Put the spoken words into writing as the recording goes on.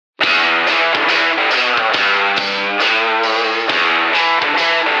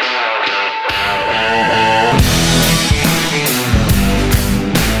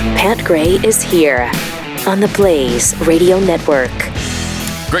Gray is here on the Blaze Radio Network.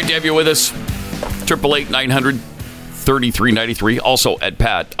 Great to have you with us. 888-900-3393. Also at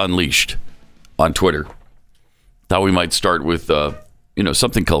Pat Unleashed on Twitter. Thought we might start with,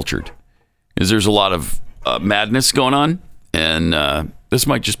 something cultured. Because there's a lot of madness going on, and this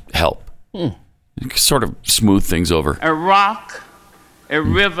might just help. Sort of smooth things over. A rock, a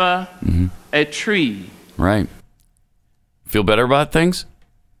river, a tree. Right. Feel better about things?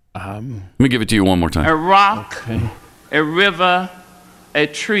 Let me give it to you one more time. A rock, a river, a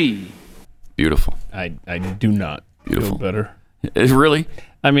tree. Beautiful. I do not feel better. Really?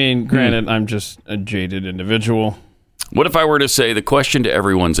 I mean, granted, I'm just a jaded individual. What if I were to say the question to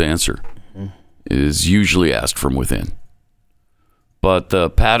everyone's answer is usually asked from within, but the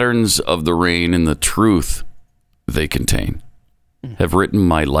patterns of the rain and the truth they contain have written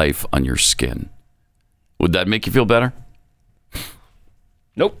my life on your skin? Would that make you feel better?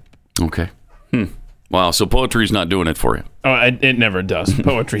 Nope. Okay. Wow. So poetry's not doing it for you. Oh, it never does.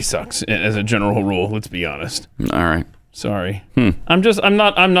 Poetry sucks as a general rule. Let's be honest. All right. Sorry. I'm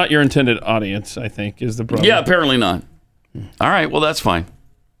not your intended audience, I think, is the problem. Yeah, apparently not. All right. Well, that's fine.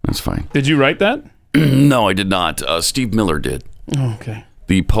 That's fine. Did you write that? No, I did not. Steve Miller did. Oh, okay.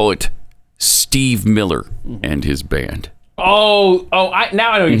 The poet Steve Miller and his band. Now I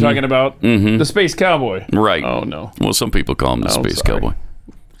know what you're talking about. The Space Cowboy. Right. Oh, no. Well, some people call him the Space Cowboy.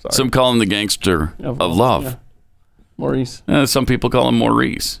 Sorry. Some call him the gangster of love. Yeah. Maurice. Some people call him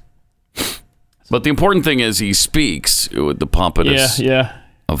Maurice. But the important thing is he speaks with the pompous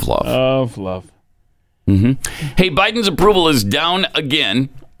of love. Of love. Hey, Biden's approval is down again.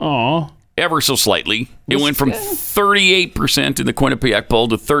 Aw. Ever so slightly. It went from 38% in the Quinnipiac poll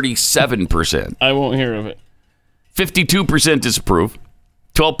to 37%. I won't hear of it. 52% disapprove.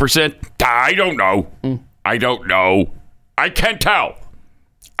 12%, I don't know. I don't know. I can't tell.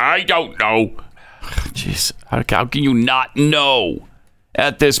 I don't know. Jeez, how can you not know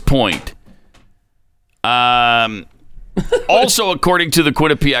at this point? Also, according to the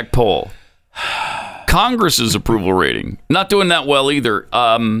Quinnipiac poll, Congress's approval rating, not doing that well either.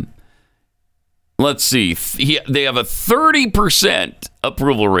 Let's see. They have a 30%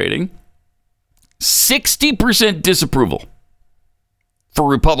 approval rating, 60% disapproval. For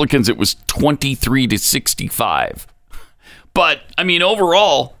Republicans, it was 23 to 65. But, I mean,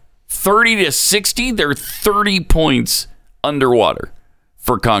 overall, 30 to 60, they're 30 points underwater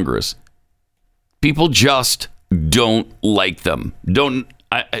for Congress. People just don't like them. Do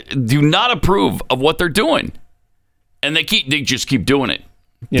not approve of what they're doing. And they just keep doing it.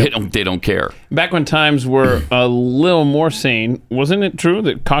 Yep. They don't care. Back when times were a little more sane, wasn't it true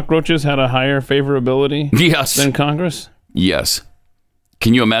that cockroaches had a higher favorability than Congress? Yes.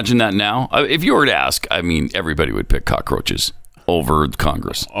 Can you imagine that now? If you were to ask, I mean, everybody would pick cockroaches over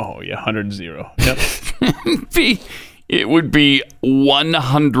Congress. Oh, yeah, 100-0. Yep. It would be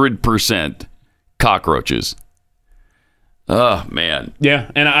 100% cockroaches. Oh, man.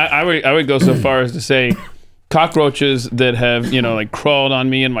 Yeah, and I would go so far as to say cockroaches that have, like crawled on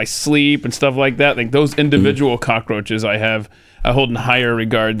me in my sleep and stuff like that, like those individual cockroaches I hold in higher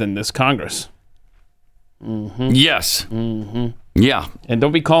regard than this Congress. Yes. Yeah. And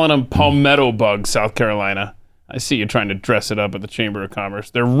don't be calling them palmetto bugs, South Carolina. I see you trying to dress it up at the Chamber of Commerce.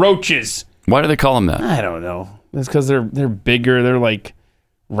 They're roaches. Why do they call them that? I don't know. It's because they're bigger. They're like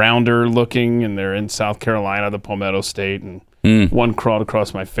rounder looking, and they're in South Carolina, the Palmetto State. And one crawled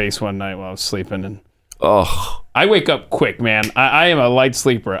across my face one night while I was sleeping. And I wake up quick, man. I am a light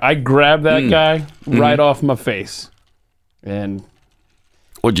sleeper. I grab that guy right off my face. And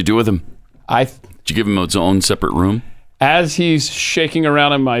what'd you do with him? Did you give him his own separate room? As he's shaking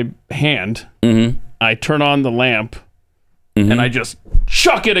around in my hand, I turn on the lamp and I just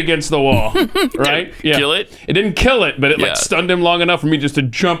chuck it against the wall. Right? Yeah. Kill it? It didn't kill it, but it like stunned him long enough for me just to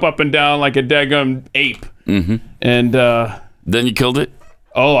jump up and down like a daggum ape. And then you killed it?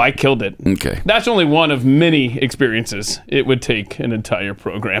 Oh, I killed it. Okay. That's only one of many experiences. It would take an entire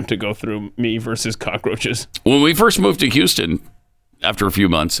program to go through me versus cockroaches. When we first moved to Houston, after a few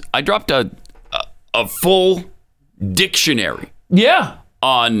months, I dropped a full dictionary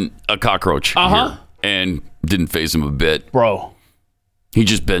on a cockroach here, and didn't faze him a bit. Bro. He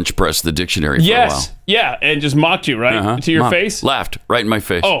just bench pressed the dictionary for a while. Yeah, and just mocked you, right? To your face? Laughed right in my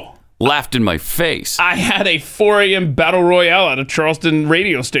face. Oh. Laughed in my face. I had a 4 a.m. battle royale at a Charleston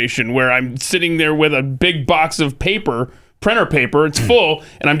radio station where I'm sitting there with a big box of printer paper, it's full,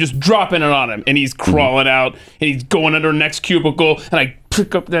 and I'm just dropping it on him, and he's crawling out, and he's going under the next cubicle, and I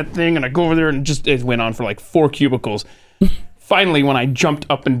pick up that thing, and I go over there, and it went on for like 4 cubicles. Finally, when I jumped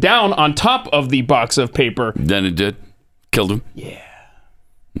up and down on top of the box of paper. Then it did? Killed him? Yeah.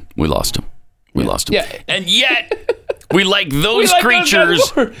 We lost him. We lost him. Yeah. And yet, we like those like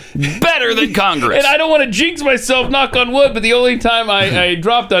creatures those better than Congress. And I don't want to jinx myself, knock on wood, but the only time I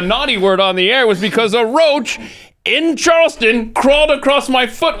dropped a naughty word on the air was because a roach in Charleston crawled across my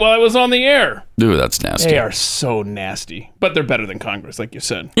foot while I was on the air. Dude, that's nasty. They are so nasty. But they're better than Congress, like you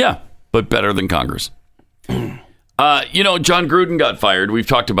said. Yeah, but better than Congress. Jon Gruden got fired. We've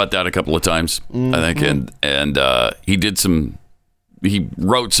talked about that a couple of times, I think. And he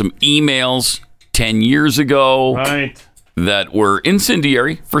wrote some emails 10 years ago that were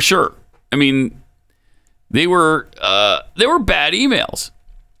incendiary for sure. I mean, they were bad emails,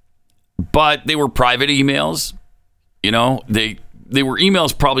 but they were private emails. You know, they were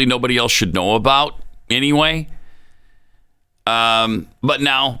emails probably nobody else should know about anyway. But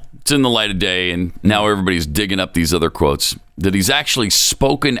now it's in the light of day, and now everybody's digging up these other quotes that he's actually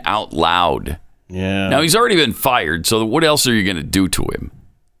spoken out loud. Yeah. Now, he's already been fired, so what else are you going to do to him?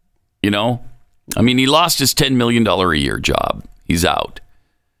 You know? I mean, he lost his $10 million a year job. He's out.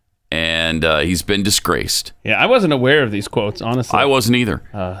 And he's been disgraced. Yeah, I wasn't aware of these quotes, honestly. I wasn't either.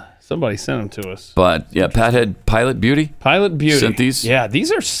 Somebody sent them to us. But, yeah, Pat Pilot Beauty. Pilot Beauty. Sent these. Yeah,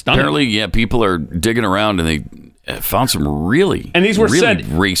 these are stunning. Apparently, yeah, people are digging around, and they found some really And these were really said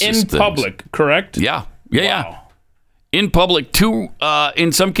racist in things. public, correct? Yeah. Wow. In public,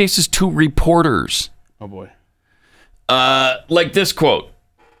 in some cases, to reporters. Oh, boy. Like this quote.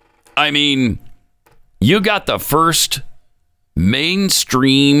 I mean, you got the first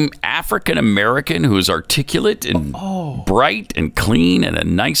mainstream African American who is articulate and bright and clean and a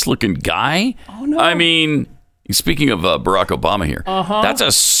nice looking guy. Oh, no. I mean, speaking of Barack Obama here, that's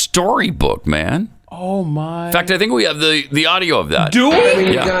a storybook, man. Oh, my. In fact, I think we have the audio of that. Do we? I mean,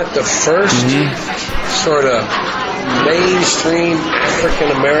 you got the first sort of mainstream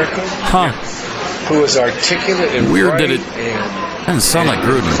African American who is articulate and Weird bright that it doesn't sound like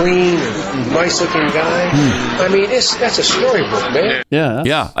Gruden. Clean and nice looking guy. I mean, that's a storybook, man. Yeah.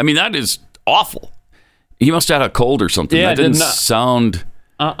 Yeah, I mean, that is awful. He must have had a cold or something. Yeah, that didn't did not sound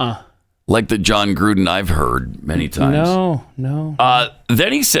like the Jon Gruden I've heard many times. No.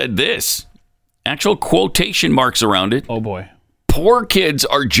 Then he said this, actual quotation marks around it. Oh, boy. Poor kids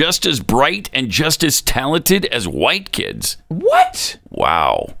are just as bright and just as talented as white kids. What?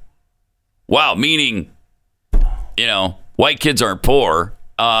 Wow, meaning, white kids aren't poor,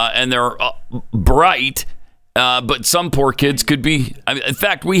 and they're bright, but some poor kids could be. In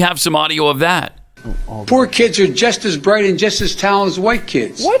fact, we have some audio of that. Poor kids are just as bright and just as talented as white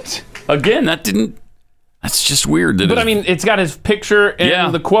kids. What? Again, that's just weird. But I mean, it's got his picture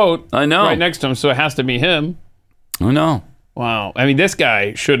and the quote I know. right next to him, so it has to be him. I know. Wow. I mean, this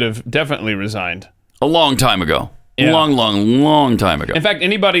guy should have definitely resigned. A long time ago. Yeah. Long time ago. In fact,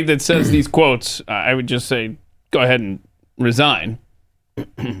 anybody that says these quotes, I would just say, go ahead and resign.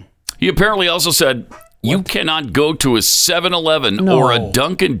 He apparently also said, you cannot go to a 7-Eleven or a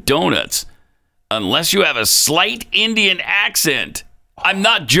Dunkin' Donuts unless you have a slight Indian accent. I'm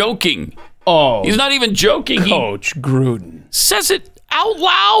not joking. Oh. He's not even joking. Coach Gruden. Says it out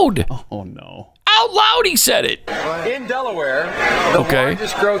loud. Oh, no. Out loud, he said it. In Delaware, the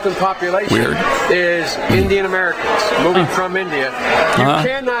largest growth in population is Indian Americans moving from India. You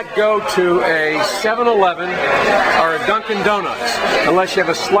cannot go to a 7-Eleven or a Dunkin' Donuts unless you have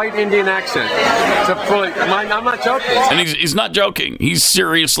a slight Indian accent. I'm not joking. And he's not joking. He's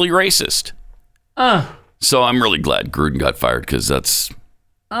seriously racist. So I'm really glad Gruden got fired because that's...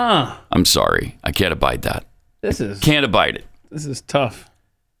 I'm sorry. I can't abide that. Can't abide it. This is tough.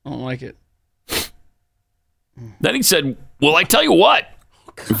 I don't like it. Then he said, well, I tell you what,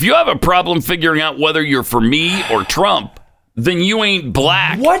 if you have a problem figuring out whether you're for me or Trump, then you ain't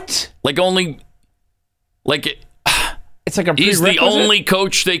black. What? It's like a he's the only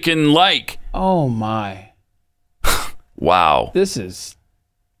coach they can like. Oh, my. Wow. This is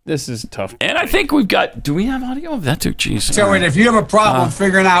tough. And I think do we have audio of that too? Jeez. So if you have a problem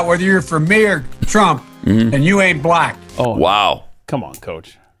figuring out whether you're for me or Trump, then you ain't black. Oh, wow. Come on,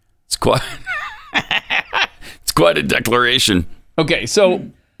 coach. It's quite... It's quite a declaration. Okay, so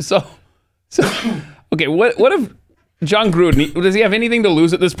okay, what if Jon Gruden, does he have anything to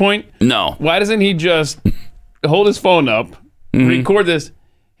lose at this point? No. Why doesn't he just hold his phone up, record this?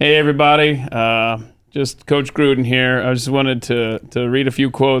 Hey everybody, just Coach Gruden here. I just wanted to read a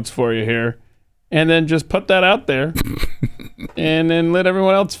few quotes for you here, and then just put that out there, and then let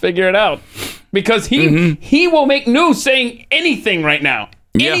everyone else figure it out, because he will make news saying anything right now.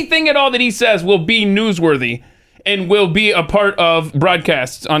 Yeah. Anything at all that he says will be newsworthy and will be a part of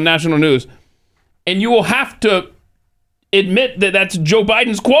broadcasts on national news. And you will have to admit that that's Joe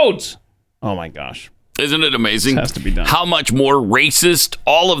Biden's quotes. Oh, my gosh. Isn't it amazing? This has to be done. How much more racist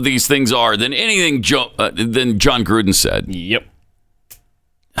all of these things are than anything than Jon Gruden said. Yep.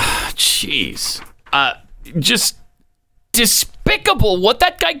 Jeez. Just despicable what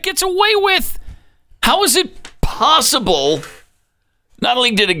that guy gets away with. How is it possible? Not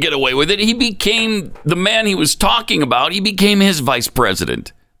only did it get away with it, he became the man he was talking about. He became his vice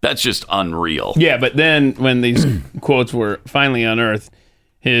president. That's just unreal. Yeah, but then when these quotes were finally unearthed,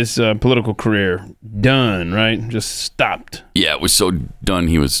 his political career done, right? Just stopped. Yeah, it was so done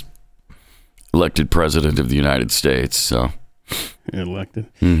he was elected president of the United States. So elected.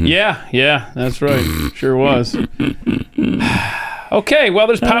 Yeah, that's right. Sure was. Okay, well,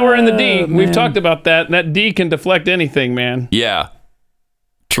 there's power in the D. We've talked about that. That D can deflect anything, man. Yeah,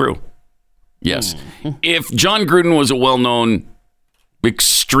 true. Yes. If Jon Gruden was a well-known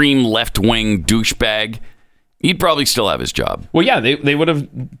extreme left-wing douchebag, he'd probably still have his job. Well, yeah, they would have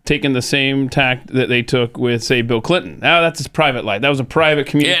taken the same tact that they took with, say, Bill Clinton. Oh, that's his private life. That was a private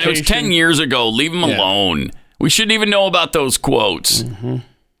communication. Yeah, it was 10 years ago. Leave him alone. We shouldn't even know about those quotes.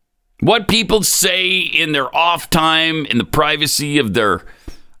 What people say in their off time, in the privacy of their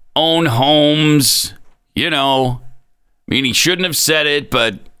own homes, I mean, he shouldn't have said it,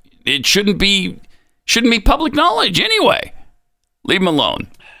 but it shouldn't be public knowledge anyway. Leave him alone.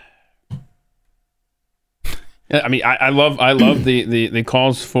 I mean, I love the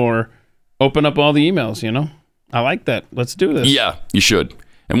calls for open up all the emails, I like that. Let's do this. Yeah, you should.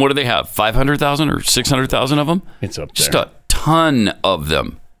 And what do they have? 500,000 or 600,000 of them? It's up there. Just a ton of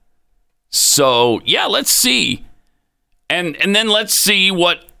them. So, yeah, let's see. And then let's see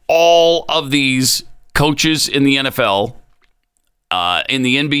what all of these coaches in the NFL, in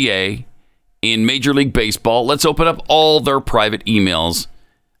the NBA, in Major League Baseball, let's open up all their private emails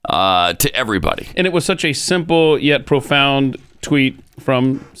to everybody. And it was such a simple yet profound tweet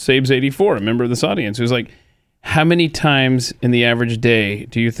from Sabes84, a member of this audience, who's like, how many times in the average day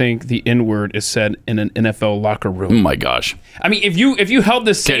do you think the N-word is said in an NFL locker room? Oh my gosh. I mean, if you held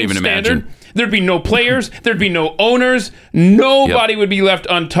this same even standard, imagine. There'd be no players, there'd be no owners, nobody would be left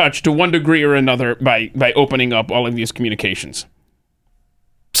untouched to one degree or another by opening up all of these communications.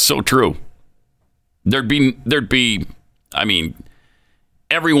 So true. There'd be, I mean,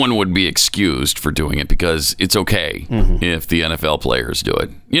 everyone would be excused for doing it because it's okay if the NFL players do it.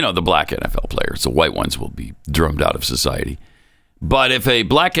 The black NFL players, the white ones will be drummed out of society. But if a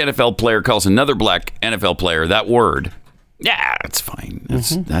black NFL player calls another black NFL player that word, yeah, it's fine.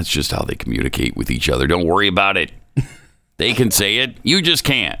 That's just how they communicate with each other. Don't worry about it. They can say it. You just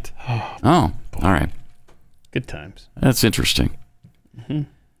can't. Oh, all right. Good times. That's interesting. Is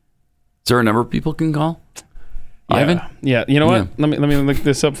there a number people can call? Yeah. Ivan? Yeah. You know what? Let me look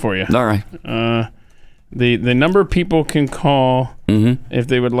this up for you. All right. The number people can call if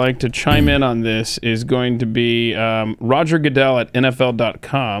they would like to chime in on this is going to be Roger Goodell at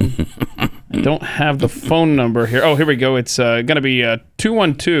NFL.com. I don't have the phone number here. Oh, here we go. It's going to be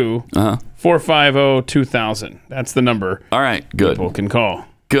 212-450-2000. That's the number. All right. Good. People can call.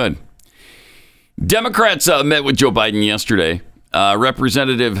 Good. Democrats met with Joe Biden yesterday.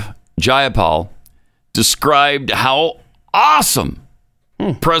 Representative Jayapal described how awesome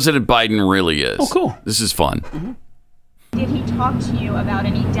President Biden really is. Oh, cool. This is fun. Did he talk to you about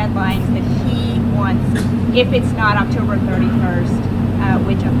any deadlines that he wants if it's not October 31st,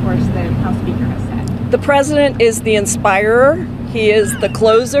 which, of course, the House Speaker has said? The president is the inspirer. He is the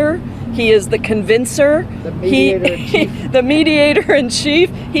closer. He is the convincer. The mediator in chief. The mediator in chief.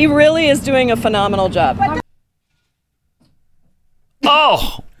 He really is doing a phenomenal job.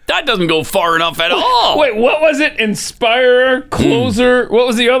 Oh, that doesn't go far enough at all. Wait, what was it? Inspirer, closer. What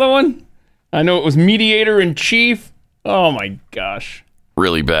was the other one? I know it was mediator in chief. Oh my gosh.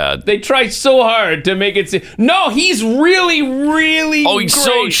 Really bad. They try so hard to make it seem. No, he's really, really Oh, he's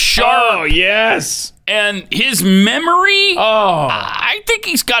so great. sharp. Oh, yes. And his memory, Oh. I think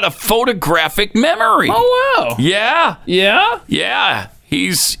he's got a photographic memory. Oh, wow. Yeah. Yeah? Yeah.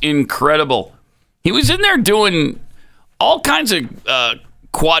 He's incredible. He was in there doing all kinds of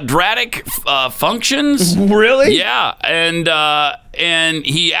quadratic functions. Really? Yeah. And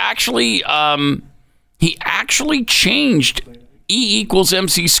he actually changed E equals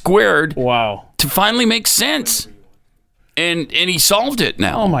MC squared. Wow. To finally make sense. And he solved it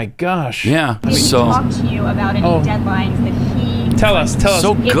now. Oh my gosh. Yeah. Did he talk to you about any deadlines that he... Tell us.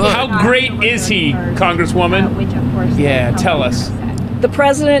 So good. How great is he, Congresswoman? Which, of course, Yeah, the House tell Speaker us. has said. The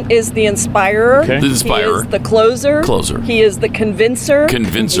president is the inspirer. Okay. The inspirer. He is the closer. Closer. He is the convincer.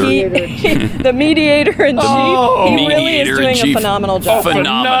 Convincer. The mediator in chief. Oh. He really is Mediator in doing a chief. phenomenal job.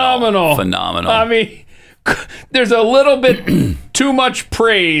 Phenomenal. I mean, there's a little bit too much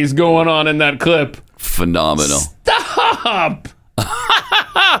praise going on in that clip. Phenomenal. Stop!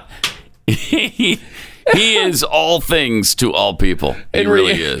 He is all things to all people. He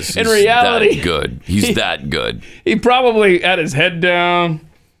really is. In He's reality, that good. He's that good. He probably had his head down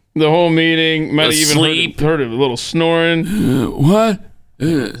the whole meeting. Might have even heard a little snoring. What?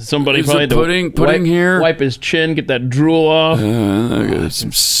 Somebody is probably it pudding here? Wipe his chin, get that drool off. I got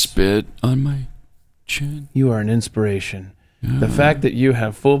some spit on my chin. You are an inspiration. The fact that you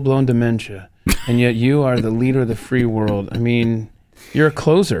have full-blown dementia, and yet you are the leader of the free world. I mean, you're a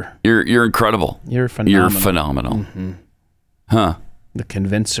closer. You're incredible. You're phenomenal. You're phenomenal. Mm-hmm. Huh. The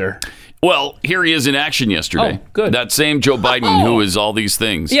convincer. Well, here he is in action yesterday. Oh, good. That same Joe Biden who is all these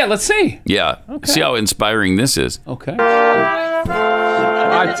things. Yeah, let's see. Yeah. Okay. See how inspiring this is. Okay.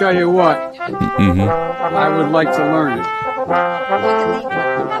 I tell you what, I would like to learn it.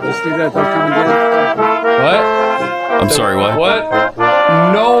 You see that they'll come again? What? I'm sorry, what? What?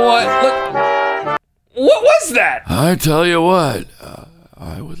 No, what? Look. What was that? I tell you what,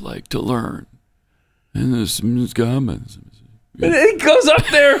 I would like to learn. And there's some comments. And he goes up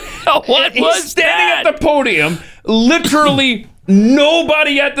there. What he's was standing that? at the podium. Literally,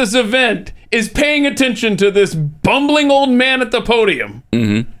 nobody at this event is paying attention to this bumbling old man at the podium.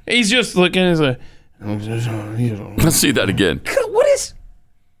 Mm-hmm. He's just looking. He's like, Let's see that again. What is?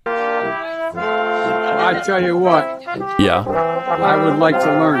 I tell you what, Yeah. I would like to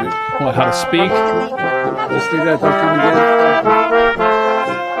learn it. What, how to speak? You see that they'll come again?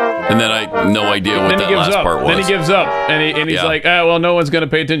 And then I no idea what that last part was. Then he gives up, and he's like, well, no one's going to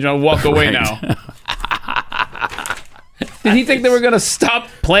pay attention. I'll walk away now. Did he think they were going to stop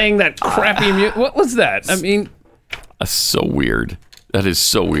playing that crappy music? What was that? I mean... That's so weird. That is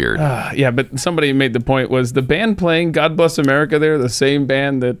so weird. Yeah, but somebody made the point, was the band playing God Bless America there the same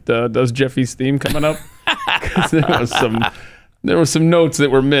band that does Jeffy's theme coming up? 'Cause there was some notes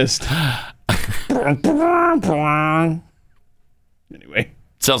that were missed. Anyway.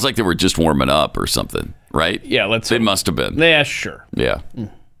 Sounds like they were just warming up or something, right? Yeah, They must have been. Yeah, sure. Yeah.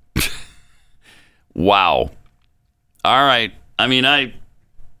 Wow. All right. I mean, I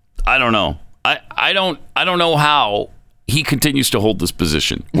don't know. I don't know how he continues to hold this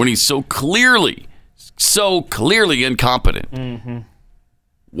position when he's so clearly incompetent. Mm-hmm.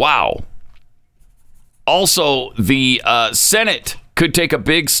 Wow. Also, the Senate could take a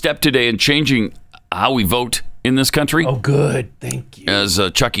big step today in changing how we vote in this country. Oh, good. Thank you. As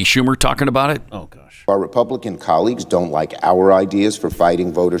Chucky Schumer talking about it. Oh, gosh. Our Republican colleagues don't like our ideas for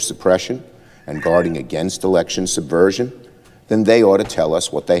fighting voter suppression and guarding against election subversion, then they ought to tell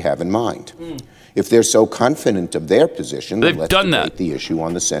us what they have in mind. If they're so confident of their position, then let's debate the issue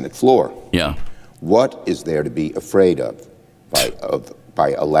on the Senate floor. Yeah. What is there to be afraid of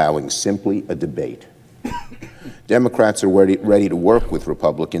by allowing simply a debate? Democrats are ready to work with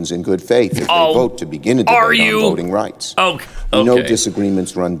Republicans in good faith if they vote to begin a debate on voting rights. We know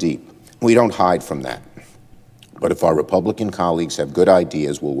disagreements run deep. We don't hide from that. But if our Republican colleagues have good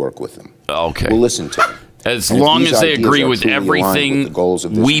ideas, we'll work with them. Okay. We'll listen to them. As long as they agree with everything with the goals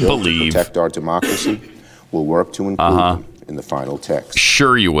of this we bill believe. to protect our democracy, we'll work to include them in the final text.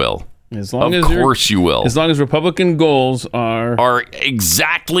 Sure you will. As long of course you will. As long as Republican goals are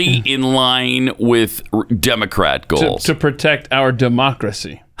exactly in line with Democrat goals. To protect our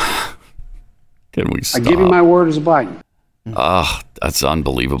democracy. Can we stop? I give you my word as a Biden. That's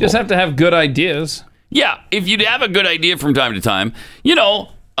unbelievable. Just have to have good ideas. Yeah, if you'd have a good idea from time to time,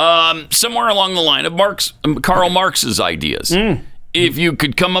 somewhere along the line of Karl Marx's ideas. If you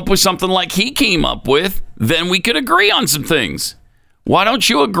could come up with something like he came up with, then we could agree on some things. Why don't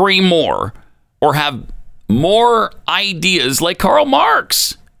you agree more or have more ideas like Karl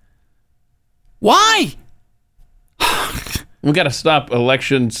Marx? Why? We got to stop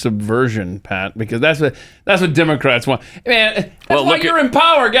election subversion, Pat, because that's what Democrats want. Man, that's why you're in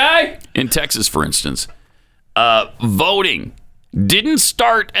power, guy. In Texas, for instance, voting didn't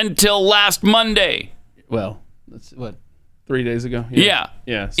start until last Monday. Well, that's 3 days ago? Yeah.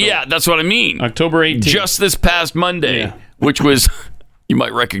 So yeah, that's what I mean. October 18th. Just this past Monday, which was, you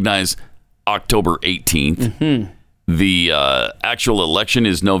might recognize, October 18th. Mm-hmm. The actual election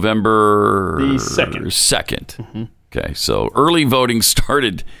is November the 2nd. 2nd. Mm-hmm. Okay, so early voting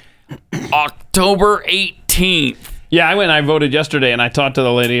started October 18th. Yeah, I voted yesterday, and I talked to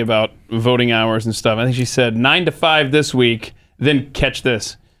the lady about voting hours and stuff. I think she said 9 to 5 this week, then catch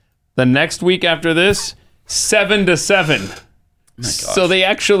this. The next week after this, 7 to 7. So they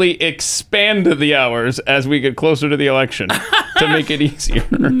actually expand the hours as we get closer to the election to make it easier.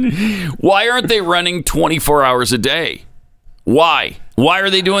 Why aren't they running 24 hours a day? Why? Why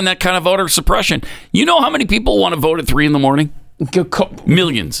are they doing that kind of voter suppression? You know how many people want to vote at 3 a.m?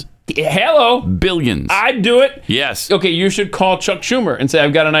 Millions. Hello. Billions. I'd do it. Yes. Okay, you should call Chuck Schumer and say,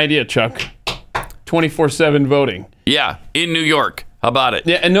 I've got an idea, Chuck. 24/7 voting. Yeah, in New York. How about it?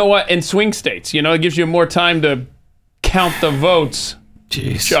 Yeah, and know what? In swing states, it gives you more time to count the votes.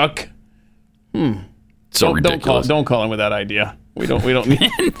 Jeez. Chuck. So ridiculous. Don't call him with that idea. We don't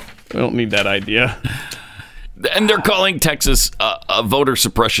need that idea. And they're calling Texas a voter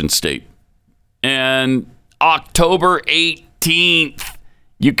suppression state. And October 18th,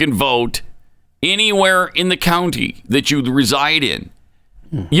 you can vote anywhere in the county that you reside in.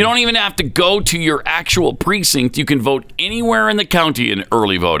 You don't even have to go to your actual precinct. You can vote anywhere in the county in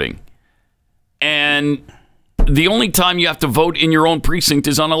early voting. And the only time you have to vote in your own precinct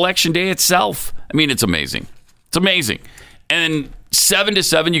is on election day itself. I mean, it's amazing. It's amazing. And 7 to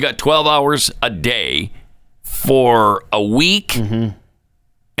 7, you got 12 hours a day for a week. And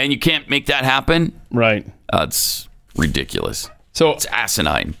you can't make that happen? Right. It's ridiculous. So it's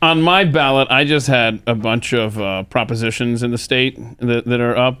asinine. On my ballot, I just had a bunch of propositions in the state that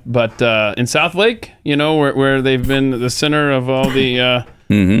are up. But in South Lake, where they've been the center of all the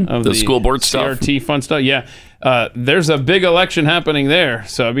of the school board stuff, CRT fun stuff. Yeah, there's a big election happening there,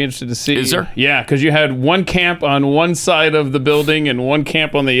 so I'd be interested to see. Is there? Yeah, because you had one camp on one side of the building and one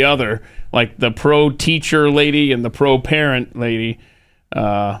camp on the other, like the pro-teacher lady and the pro-parent lady.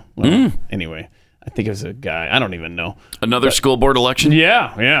 Anyway. I think it was a guy. I don't even know. Another school board election?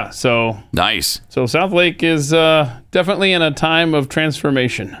 Yeah. So nice. So South Lake is definitely in a time of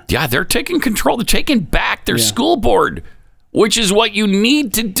transformation. Yeah, they're taking control. They're taking back their school board, which is what you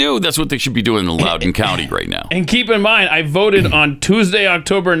need to do. That's what they should be doing in Loudoun County right now. And keep in mind, I voted on Tuesday,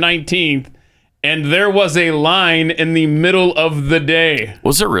 October 19th, and there was a line in the middle of the day.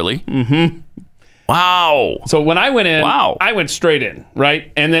 Was there really? Mm-hmm. Wow. So when I went in, I went straight in,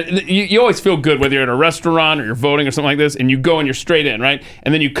 right? And then you always feel good whether you're at a restaurant or you're voting or something like this, and you go and you're straight in, right?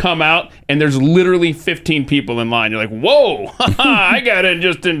 And then you come out, and there's literally 15 people in line. You're like, whoa, I got in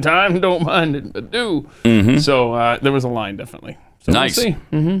just in time. Don't mind it, but do. So there was a line, definitely. So nice. We'll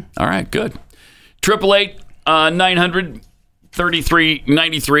see. All right, good.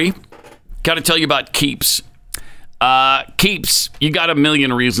 888-900-3393. Got to tell you about Keeps. Keeps, you got a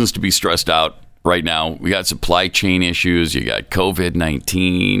million reasons to be stressed out. Right now, we got supply chain issues. You got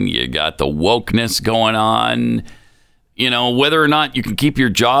COVID-19. You got the wokeness going on. Whether or not you can keep your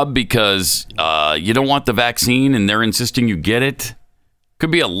job because you don't want the vaccine and they're insisting you get it.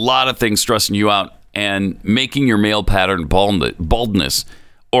 Could be a lot of things stressing you out and making your male pattern baldness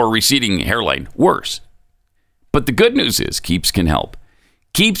or receding hairline worse. But the good news is Keeps can help.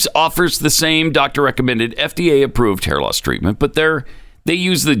 Keeps offers the same doctor-recommended, FDA-approved hair loss treatment, but they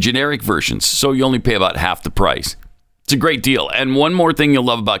use the generic versions, so you only pay about half the price. It's a great deal. And one more thing you'll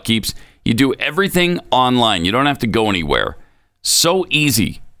love about Keeps, you do everything online. You don't have to go anywhere. So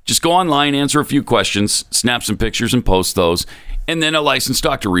easy. Just go online, answer a few questions, snap some pictures and post those, and then a licensed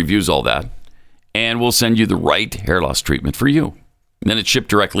doctor reviews all that, and we'll send you the right hair loss treatment for you. And then it's shipped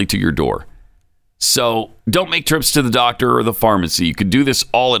directly to your door. So don't make trips to the doctor or the pharmacy. You can do this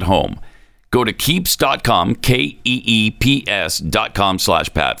all at home. Go to keeps.com,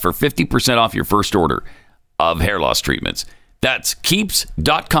 KEEPS.com/Pat for 50% off your first order of hair loss treatments. That's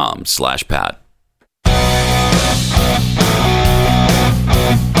keeps.com/Pat.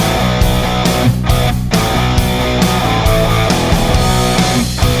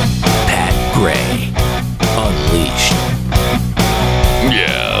 Pat Gray Unleashed.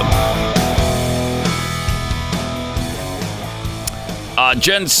 Yeah.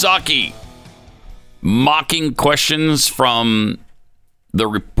 Jen Psaki mocking questions from the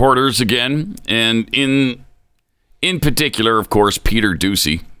reporters again, and in particular, of course, Peter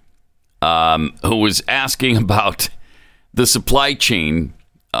Doocy, who was asking about the supply chain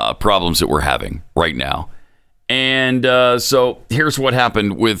problems that we're having right now. And so here's what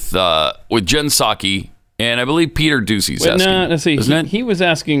happened with Jen Psaki, and I believe Peter Doocy's asking. No, let's see. He was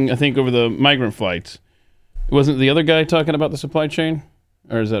asking, I think, over the migrant flights. Wasn't the other guy talking about the supply chain?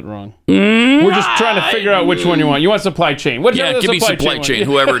 Or is that wrong? We're just trying to figure out which one you want. You want supply chain. Yeah, give me supply chain,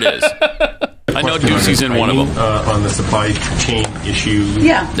 whoever it is. I know Doocy's in one of them. On the supply chain issue.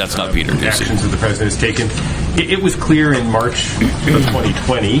 Yeah. That's not Peter Doocy. Actions that the president has taken. It was clear in March of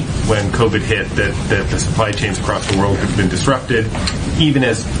 2020 when COVID hit that the supply chains across the world had been disrupted. Even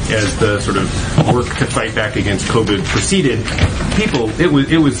as the sort of work to fight back against COVID proceeded,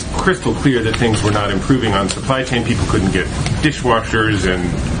 it was crystal clear that things were not improving on supply chain. People couldn't get dishwashers and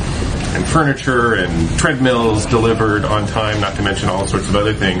furniture and treadmills delivered on time, not to mention all sorts of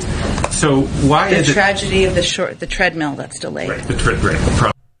other things. So why is the tragedy of the treadmill that's delayed? Right, the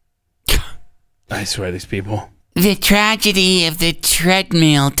treadmill. I swear, these people. The tragedy of the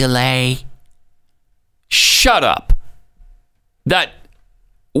treadmill delay. Shut up.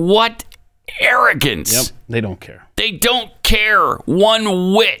 What arrogance. Yep, they don't care. They don't care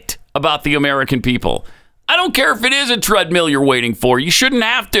one whit about the American people. I don't care if it is a treadmill you're waiting for. You shouldn't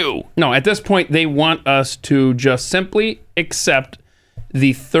have to. No, at this point, they want us to just simply accept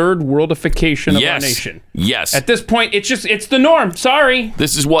the third worldification of our nation. Yes. At this point, it's the norm. Sorry.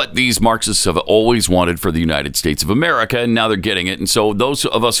 This is what these Marxists have always wanted for the United States of America, and now they're getting it. And so those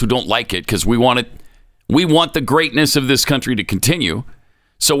of us who don't like it, because we want the greatness of this country to continue,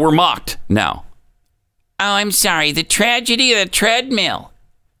 so we're mocked now. Oh, I'm sorry. The tragedy of the treadmill.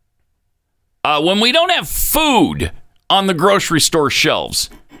 When we don't have food on the grocery store shelves,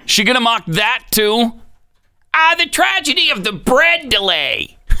 she gonna mock that too? The tragedy of the bread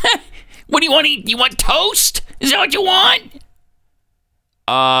delay. What do you want to eat? You want toast? Is that what you want?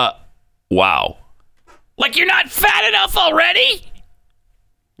 Wow. Like you're not fat enough already?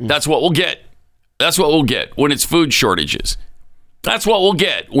 That's what we'll get. That's what we'll get when it's food shortages. That's what we'll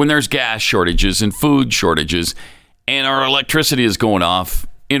get when there's gas shortages and food shortages and our electricity is going off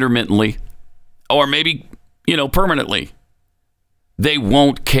intermittently or maybe, permanently. They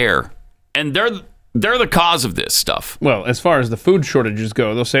won't care. And they're the cause of this stuff. Well, as far as the food shortages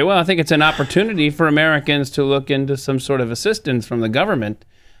go, they'll say, well, I think it's an opportunity for Americans to look into some sort of assistance from the government.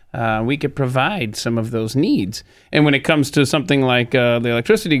 We could provide some of those needs. And when it comes to something like the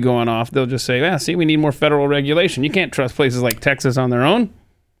electricity going off, they'll just say, see, we need more federal regulation. You can't trust places like Texas on their own.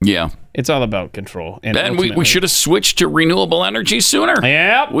 Yeah. It's all about control. And we should have switched to renewable energy sooner.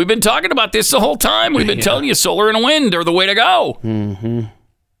 Yeah. We've been talking about this the whole time. We've been telling you solar and wind are the way to go.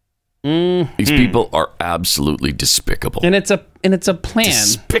 These people are absolutely despicable. And it's a plan.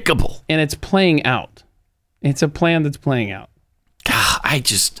 Despicable. And it's playing out. It's a plan that's playing out. God,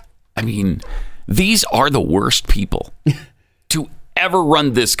 these are the worst people to ever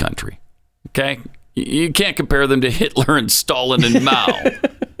run this country. Okay? You can't compare them to Hitler and Stalin and Mao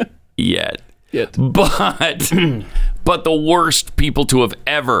yet. But the worst people to have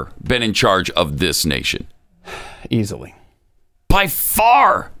ever been in charge of this nation. Easily. By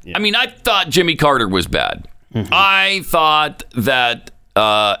far. Yeah. I thought Jimmy Carter was bad. Mm-hmm. I thought that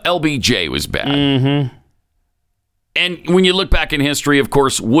LBJ was bad. Mm-hmm. And when you look back in history, of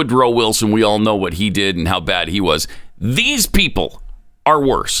course, Woodrow Wilson, we all know what he did and how bad he was. These people are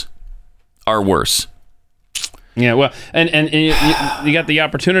worse. Yeah, well, and you got the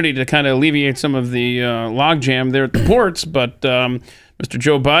opportunity to kind of alleviate some of the logjam there at the ports, but Mr.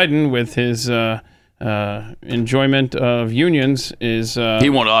 Joe Biden, with his enjoyment of unions, is... he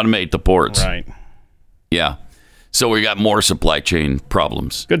won't automate the ports. Right. Yeah. So we got more supply chain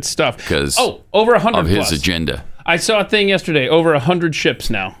problems. Good stuff. Because over 100 of his plus. agenda. I saw a thing yesterday, over 100 ships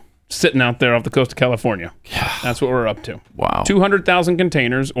now sitting out there off the coast of California. Yeah. That's what we're up to. Wow. 200,000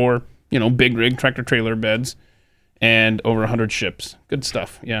 containers or, big rig tractor trailer beds and over 100 ships. Good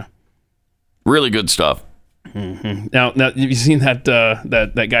stuff. Yeah. Really good stuff. Mm-hmm. Now, have you seen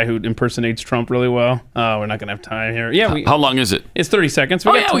that guy who impersonates Trump really well? We're not going to have time here. Yeah. How long is it? It's 30 seconds.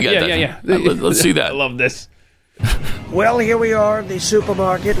 We got that. Yeah. Let's see that. I love this. Well, here we are in the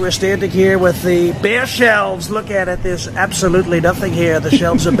supermarket. We're standing here with the bare shelves. Look at it. There's absolutely nothing here. The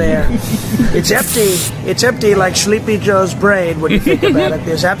shelves are bare. It's empty. It's empty like Sleepy Joe's brain when you think about it.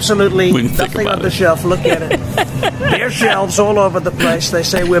 There's absolutely nothing on the shelf. Look at it. Bare shelves all over the place. They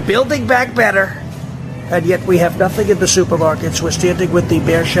say we're building back better. And yet we have nothing in the supermarkets. We're standing with the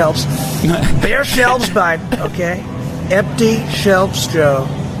bare shelves. Bare shelves, Biden, okay? Empty shelves, Joe.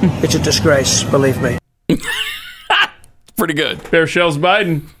 It's a disgrace, believe me. Pretty good. Bare shelves,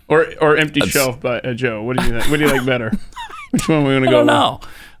 Biden, or empty shelf, Joe. What do you think? What do you like better? Which one are we going to go with? I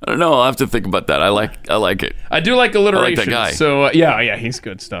don't know. I'll have to think about that. I like it. I do like alliteration. I like that guy. So yeah, he's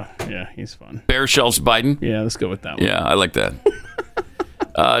good stuff. Yeah, he's fun. Bare shelves, Biden. Yeah, let's go with that one. Yeah, I like that.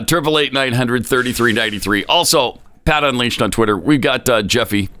 888-900-3393. Also, Pat Unleashed on Twitter. We've got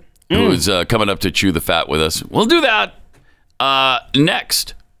Jeffy, who's coming up to chew the fat with us. We'll do that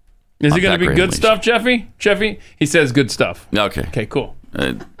next. Is it going to be good stuff, Jeffy? Jeffy? He says good stuff. Okay. Okay, cool.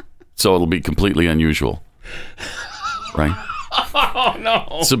 So it'll be completely unusual. Right? Oh, no.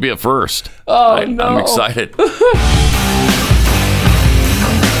 This will be a first. Oh, no. I'm excited.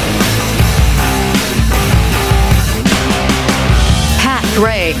 Pat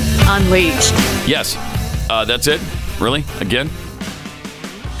Gray Unleashed. Yes. That's it? Really? Again?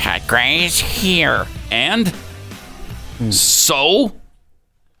 Pat Gray is here. And? So?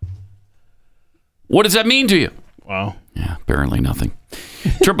 What does that mean to you? Wow. Yeah, apparently nothing.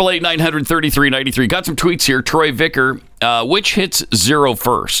 888-900-3393. Got some tweets here. Troy Vicker, which hits zero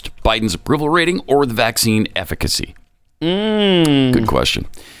first? Biden's approval rating or the vaccine efficacy? Good question.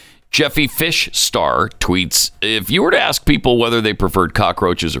 Jeffy Fish Star tweets, if you were to ask people whether they preferred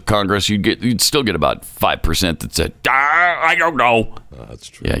cockroaches or Congress, you'd still get about 5% that said, I don't know. That's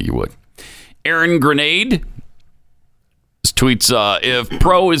true. Yeah, you would. Aaron Grenade tweets, if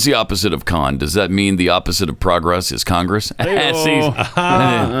pro is the opposite of con, does that mean the opposite of progress is Congress? See, they did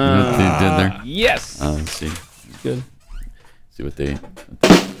there. Yes. See. Good. See what they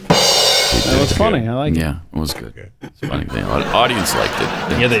that was funny. I like it. Yeah, it was good. It's funny. The audience liked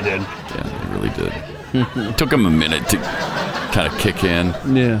it. Yeah, they did. Yeah, they really did. It took them a minute to kind of kick in.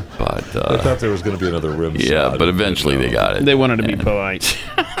 Yeah. But I thought there was going to be another rim shot. Yeah, but eventually they got it. They wanted to be polite.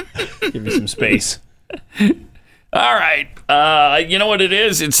 Give you some space. All right. You know what it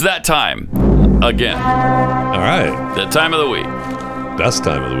is? It's that time. Again. All right. That time of the week. Best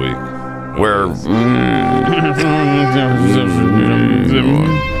time of the week. Where...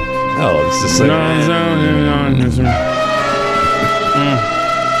 Oh, it's the same.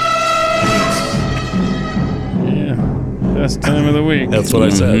 Yeah, best time of the week. That's what I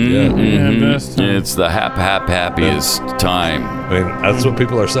said. Yeah, best time. It's the happiest time. I mean, that's what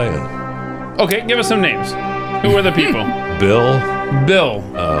people are saying. Okay, give us some names. Who are the people? Bill.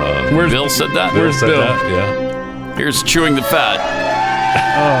 Where's Bill said that? Where's Bill? Yeah. Here's Chewing the Fat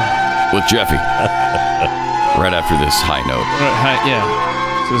with Jeffy. Right after this high note. Yeah.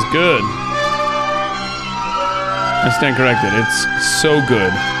 This is good. I stand corrected. It's so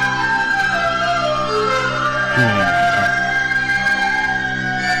good.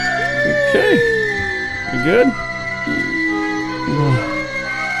 Okay. You good?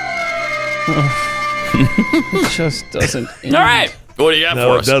 It just doesn't end. All right. What do you have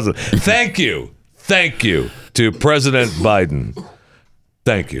for us? No, it doesn't. Thank you to President Biden.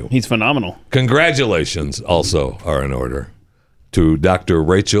 Thank you. He's phenomenal. Congratulations also are in order to Dr.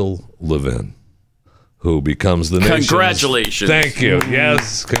 Rachel Levin, who becomes the nation's... Congratulations. Thank you.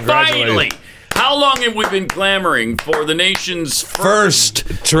 Yes, congratulations. Finally. How long have we been clamoring for the nation's first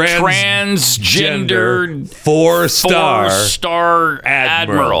transgender four-star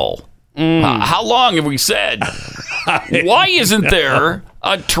admiral? How long have we said? Why isn't there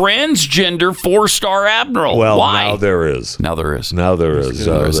a transgender four-star admiral? Well, why? now there is. Now there is.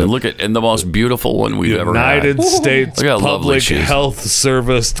 And look at the most beautiful one we've ever had. United States Public Health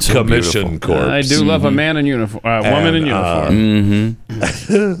Service Commission Corps. I do love a man in uniform, woman in uniform.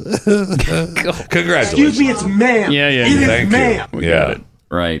 Congratulations. Excuse me, it's ma'am. Yeah. It is Thank ma'am. you. We got it.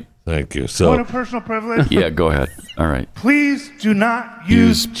 Right. Thank you. So, Point of personal privilege. Yeah, go ahead. All right. Please do not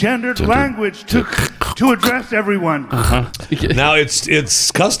use gendered language to address everyone. now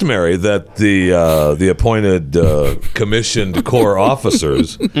it's customary that the appointed commissioned Corps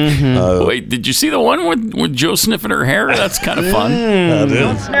officers. Wait, did you see the one with Joe sniffing her hair? That's kind of fun. That is.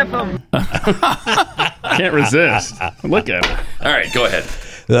 Don't sniff them. Can't resist. Look at it. All right, go ahead.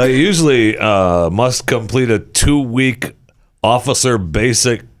 They usually must complete a 2-week officer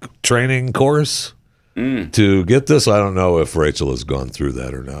basic training course to get this. I don't know if Rachel has gone through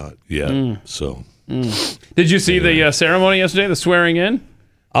that or not yet. So, did you see the ceremony yesterday, the swearing in?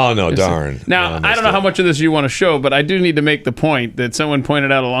 Oh no, darn! Now no, I don't know how much of this you want to show, but I do need to make the point that someone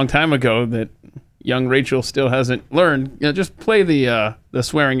pointed out a long time ago that young Rachel still hasn't learned. Just play the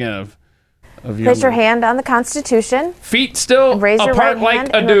swearing in of young. Place your hand on the Constitution. Feet still and raise your apart right like hand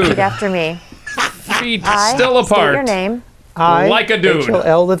a and dude. repeat after me. Feet I still apart. State your name. I, like a dude. Rachel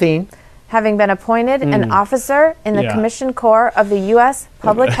L. Levine, having been appointed an officer in the Commissioned Corps of the U.S.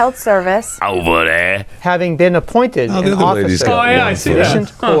 Public Health Service. Over there. having been appointed an officer I in see the that.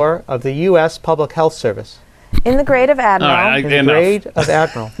 Commissioned Corps of the U.S. Public Health Service. In the grade of admiral. All right, In the grade of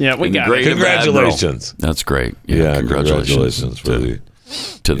admiral. Yeah, we got it. Congratulations! That's great. Yeah, congratulations for the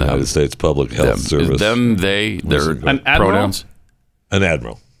to them. United States Public Health Service. Them, they, their An admiral? pronouns. An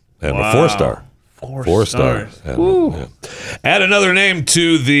admiral and Wow. a 4-star. 4-star. Yeah. Add another name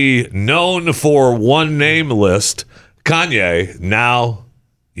to the known for one name list. Kanye, now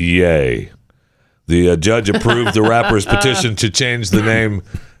Ye. The judge approved the rapper's petition to change the name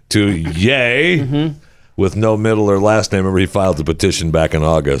to Ye with no middle or last name. Remember, he filed the petition back in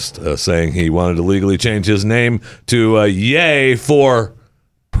August saying he wanted to legally change his name to Ye for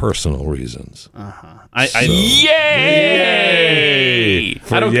personal reasons. Yay!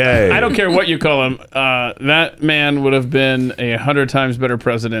 For Ye. I don't care what you call him. That man would have been 100 times better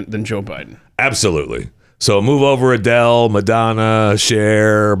president than Joe Biden. Absolutely. So move over Adele, Madonna,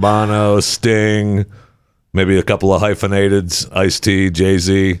 Cher, Bono, Sting, maybe a couple of hyphenateds, Ice-T,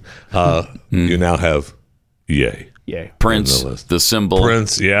 Jay-Z. You now have Ye. Yay. Prince, the symbol.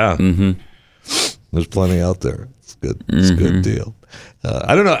 Prince, yeah. Mm-hmm. There's plenty out there. It's good. It's a good deal.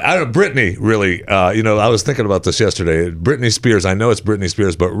 I don't know. Britney, really, I was thinking about this yesterday. Britney Spears, I know it's Britney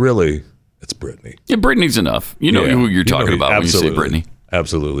Spears, but really, it's Britney. Yeah, Britney's enough. You know who you're talking about when you say Britney.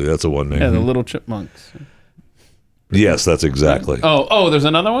 Absolutely. That's a one name. Yeah, the Little Chipmunks. Yes, that's exactly. Oh, there's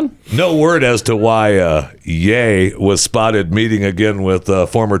another one? No word as to why Ye was spotted meeting again with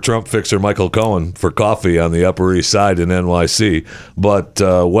former Trump fixer Michael Cohen for coffee on the Upper East Side in NYC. But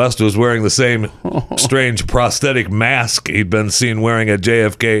West was wearing the same strange prosthetic mask he'd been seen wearing at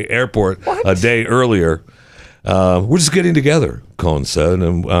JFK Airport a day earlier. We're just getting together, Cohen said.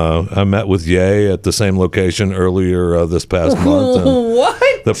 And I met with Ye at the same location earlier this past month. And what?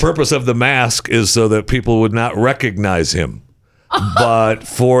 the purpose of the mask is so that people would not recognize him. But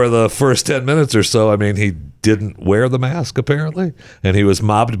for the first 10 minutes or so, I mean, he didn't wear the mask, apparently. And he was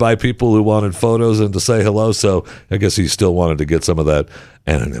mobbed by people who wanted photos and to say hello. So I guess he still wanted to get some of that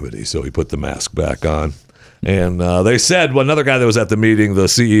anonymity. So he put the mask back on. And they said, another guy that was at the meeting, the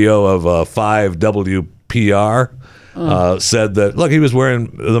CEO of 5WPR, said that, look, he was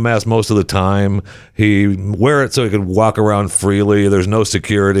wearing the mask most of the time. He wear it so he could walk around freely. There's no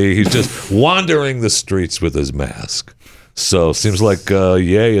security. He's just wandering the streets with his mask. So seems like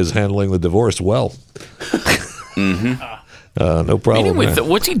Ye is handling the divorce well. No problem.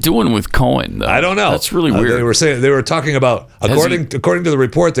 What's he doing with Cohen, though? I don't know. That's really weird. They were talking about, according to the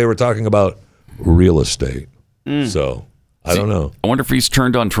report, they were talking about real estate. So I don't know. I wonder if he's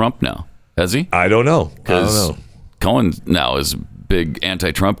turned on Trump now. Has he? I don't know. Because Cohen now is a big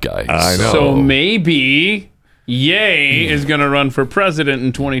anti-Trump guy. I know. So maybe Ye is going to run for president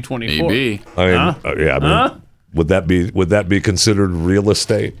in 2024. Maybe. Would that be considered real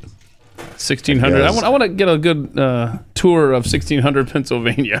estate? 1600. I want to get a good tour of 1600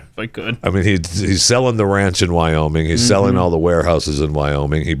 Pennsylvania if I could. I mean, he's selling the ranch in Wyoming. He's selling all the warehouses in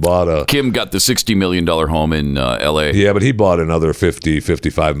Wyoming. He bought Kim got the $60 million home in L.A. Yeah, but he bought another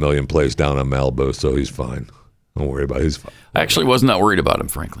 55 million place down in Malibu, so he's fine. Don't worry about it. He's fine. I actually was not worried about him,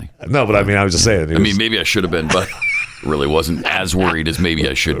 frankly. No, but I mean, I was just saying. Maybe I should have been, but really wasn't as worried as maybe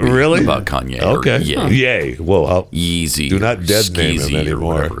I should be about Kanye. Okay. Yay. Well, Yeezy. Do not dead name him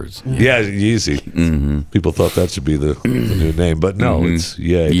anymore. Yeah, Yeezy. Mm-hmm. People thought that should be the new name, but no, it's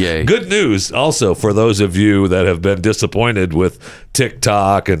Yay. Good news also for those of you that have been disappointed with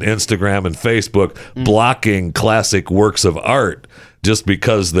TikTok and Instagram and Facebook blocking classic works of art just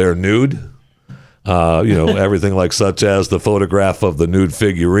because they're nude. Everything like such as the photograph of the nude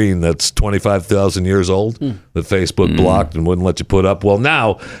figurine that's 25,000 years old that Facebook blocked and wouldn't let you put up. Well,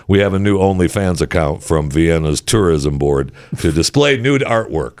 now we have a new OnlyFans account from Vienna's tourism board to display nude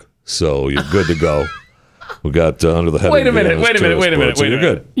artwork. So you're good to go. We got under the heading. Wait a minute. You're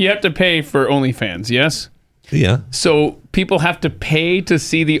good. You have to pay for OnlyFans, yes? Yeah. So people have to pay to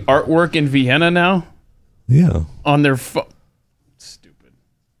see the artwork in Vienna now? Yeah. On their phone.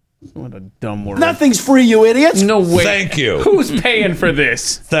 What a dumb word. Nothing's free, you idiots. No way. Thank you. Who's paying for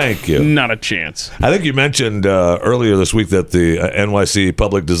this? Thank you. Not a chance. I think you mentioned earlier this week that the NYC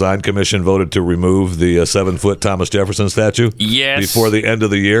Public Design Commission voted to remove the 7-foot Thomas Jefferson statue. Yes. Before the end of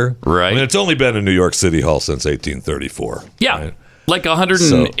the year. Right. I mean, it's only been in New York City Hall since 1834. Yeah. Right? Like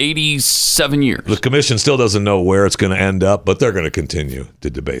 187 years. The commission still doesn't know where it's going to end up, but they're going to continue to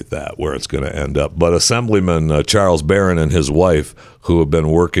debate that, where it's going to end up. But Assemblyman Charles Barron and his wife, who have been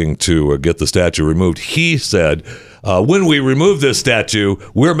working to get the statue removed, he said, when we remove this statue,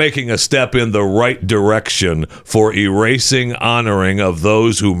 we're making a step in the right direction for erasing honoring of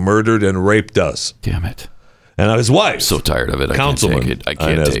those who murdered and raped us. Damn it. And his wife, I'm so tired of it. Councilman I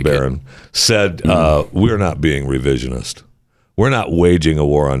can't take Barron, said, we're not being revisionist. We're not waging a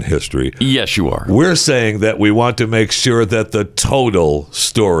war on history. Yes, you are. We're saying that we want to make sure that the total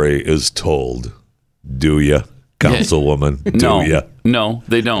story is told. Do you, Councilwoman? Do you? No,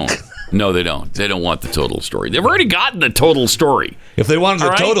 they don't. No, they don't. They don't want the total story. They've already gotten the total story. If they wanted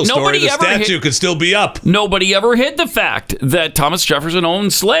the total story, the statue could still be up. Nobody ever hid the fact that Thomas Jefferson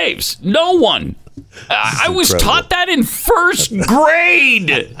owned slaves. No one. I was taught that in first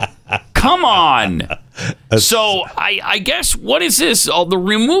grade. Come on. So I guess, what is this? The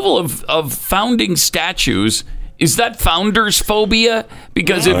removal of founding statues, is that Foundersphobia?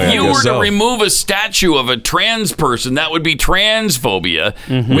 Because if you were to remove a statue of a trans person, that would be transphobia.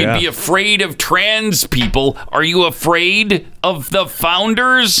 We'd be afraid of trans people. Are you afraid of the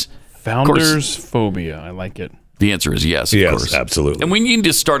founders? Foundersphobia. I like it. The answer is yes, of course. Absolutely. And we need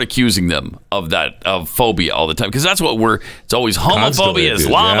to start accusing them of phobia all the time, because that's what it's always homophobia,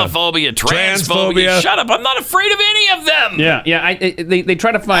 Islamophobia, transphobia. Shut up, I'm not afraid of any of them. Yeah. They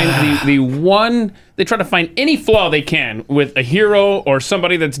try to find they try to find any flaw they can with a hero or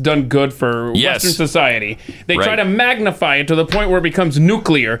somebody that's done good for Western society. They try to magnify it to the point where it becomes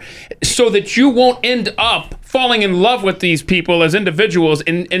nuclear, so that you won't end up falling in love with these people as individuals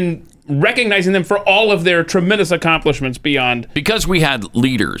and recognizing them for all of their tremendous accomplishments beyond. Because we had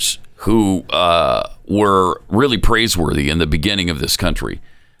leaders who were really praiseworthy in the beginning of this country,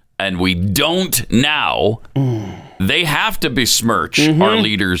 and we don't now. They have to besmirch our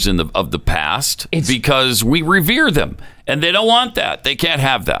leaders of the past because we revere them, and they don't want that. They can't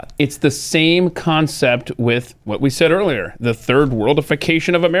have that. It's the same concept with what we said earlier, the third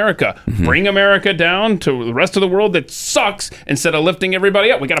worldification of America. Bring America down to the rest of the world that sucks instead of lifting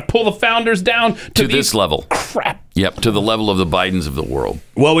everybody up. We got to pull the founders down to this level. Crap. Yep, to the level of the Bidens of the world.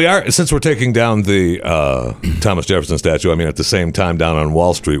 Well, since we're taking down the Thomas Jefferson statue, at the same time down on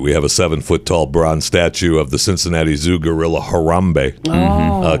Wall Street, we have a 7-foot-tall bronze statue of the Cincinnati Zoo gorilla Harambe,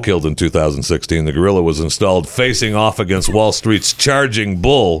 killed in 2016. The gorilla was installed facing off against Wall Street's charging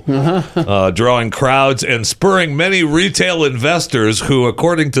bull, drawing crowds and spurring many retail investors who,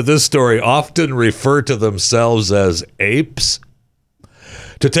 according to this story, often refer to themselves as apes,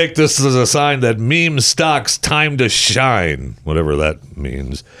 to take this as a sign that meme stock's time to shine, whatever that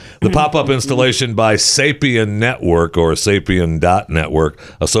means. The pop-up installation by Sapien Network, or Sapien.network,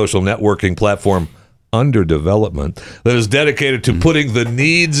 a social networking platform under development that is dedicated to putting the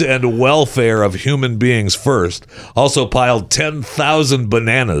needs and welfare of human beings first, also piled 10,000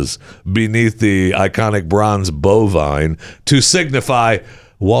 bananas beneath the iconic bronze bovine to signify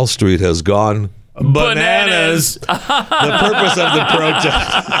Wall Street has gone bananas. The purpose of the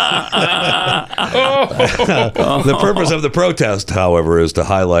protest. The purpose of the protest, however, is to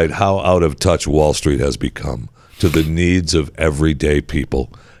highlight how out of touch Wall Street has become to the needs of everyday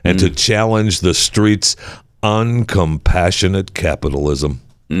people, and to challenge the street's uncompassionate capitalism.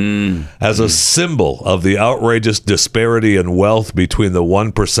 As a symbol of the outrageous disparity in wealth between the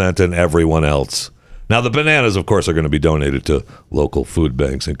 1% and everyone else. Now, the bananas, of course, are going to be donated to local food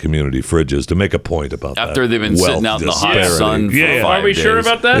banks and community fridges to make a point about that. After they've been sitting out in the hot sun for 5 days. Are we sure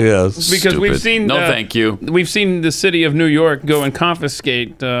about that? Yes. Because we've seen... No, thank you. We've seen the city of New York go and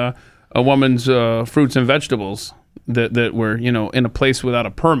confiscate a woman's fruits and vegetables that were, in a place without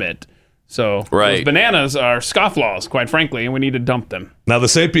a permit. So those bananas are scofflaws, quite frankly, and we need to dump them. Now, the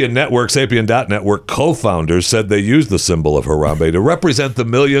Sapien Network, Sapien.network co-founders said they used the symbol of Harambe to represent the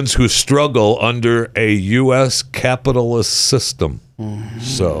millions who struggle under a U.S. capitalist system.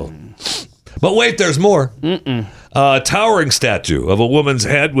 But wait, there's more. A towering statue of a woman's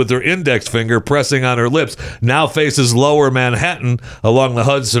head with her index finger pressing on her lips now faces lower Manhattan along the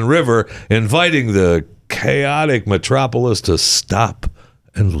Hudson River, inviting the chaotic metropolis to stop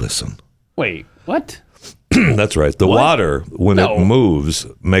and listen. Wait, what? That's right. The water, when it moves,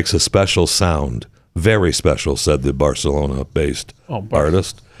 makes a special sound. Very special, said the Barcelona-based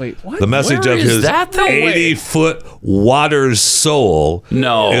artist. Wait, what? The message of his 80-foot water's soul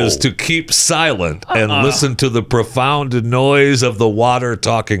is to keep silent and listen to the profound noise of the water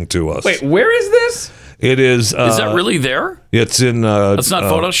talking to us. Wait, where is this? It is... is that really there? It's in... That's not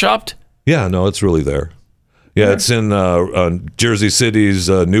photoshopped? Yeah, no, it's really there. Yeah, it's in Jersey City's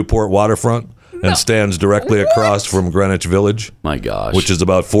Newport waterfront and stands directly across from Greenwich Village. My gosh. Which is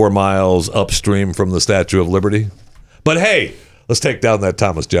about 4 miles upstream from the Statue of Liberty. But hey, let's take down that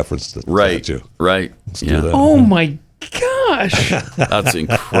Thomas Jefferson statue. Right. Let's do that. Oh my gosh. That's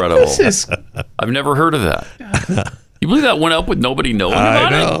incredible. I've never heard of that. You believe that went up with nobody knowing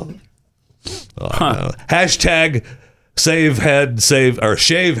about it? I know. Hashtag save head,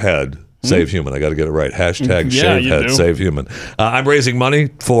 shave head. Save human. I got to get it right. Hashtag shave head, save human. I'm raising money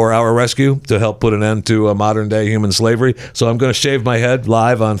for our rescue to help put an end to modern day human slavery. So I'm going to shave my head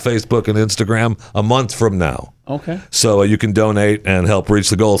live on Facebook and Instagram a month from now. Okay. So you can donate and help reach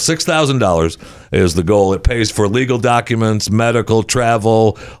the goal. $6,000 is the goal. It pays for legal documents, medical,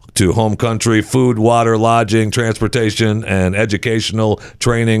 travel to home country, food, water, lodging, transportation, and educational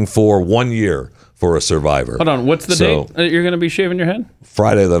training for 1 year for a survivor. Hold on. What's the date that you're going to be shaving your head?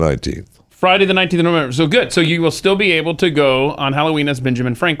 Friday the 19th. Friday the 19th of November. So good. So you will still be able to go on Halloween as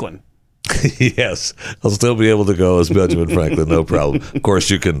Benjamin Franklin. Yes. I'll still be able to go as Benjamin Franklin. No problem. Of course,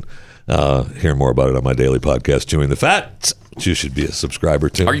 you can hear more about it on my daily podcast, Chewing the Fat, which you should be a subscriber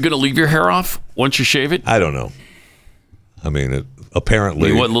to. Are you going to leave your hair off once you shave it? I don't know. I mean,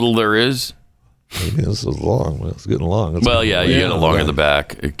 apparently... what little there is? I mean, this is long. It's getting long. You got a long in the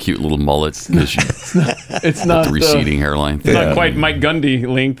back, a cute little mullet. It's not the receding hairline. It's not quite Mike Gundy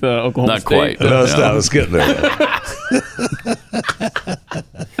linked Oklahoma Not State. quite. No, it's not. It's getting there.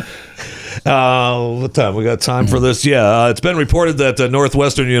 What time? We got time for this? Yeah. It's been reported that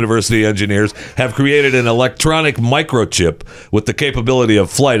Northwestern University engineers have created an electronic microchip with the capability of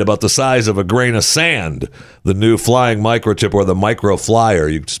flight about the size of a grain of sand. The new flying microchip, or the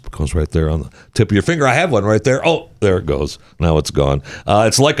microflyer, it just goes right there on the tip of your finger. I have one right there. Oh, there it goes. Now it's gone.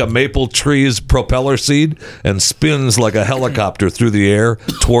 It's like a maple tree's propeller seed and spins like a helicopter through the air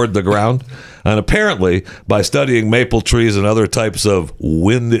toward the ground. And apparently, by studying maple trees and other types of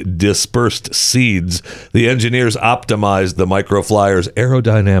wind-dispersed seeds, the engineers optimized the microflyer's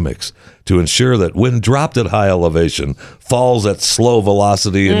aerodynamics to ensure that when dropped at high elevation, falls at slow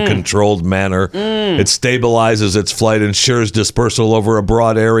velocity in controlled manner. It stabilizes its flight, ensures dispersal over a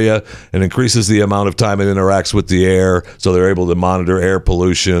broad area, and increases the amount of time it interacts with the air, so they're able to monitor air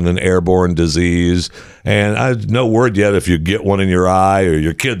pollution and airborne disease. And no word yet if you get one in your eye or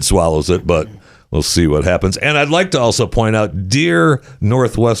your kid swallows it, but we'll see what happens. And I'd like to also point out, dear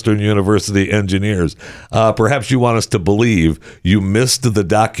Northwestern University engineers, perhaps you want us to believe you missed the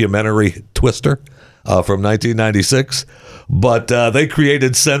documentary Twister from 1996, but they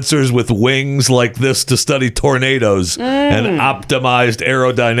created sensors with wings like this to study tornadoes and optimized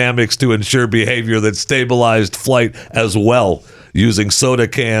aerodynamics to ensure behavior that stabilized flight as well, using soda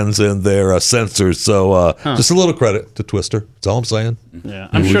cans and their sensors. So just a little credit to Twister. That's all I'm saying. Yeah,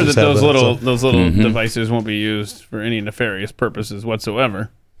 I'm sure that those little devices won't be used for any nefarious purposes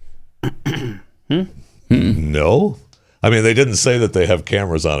whatsoever. No. I mean, they didn't say that they have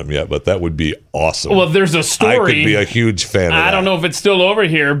cameras on them yet, but that would be awesome. Well, there's a story. I could be a huge fan of that. I don't know if it's still over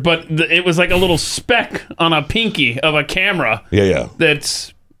here, but it was like a little speck on a pinky of a camera. Yeah.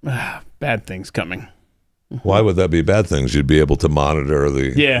 That's bad things coming. Why would that be bad things? You'd be able to monitor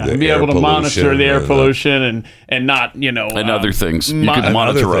the be able to monitor the air pollution and not, and other things. You could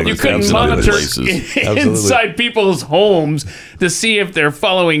monitor other things. You couldn't monitor inside people's homes to see if they're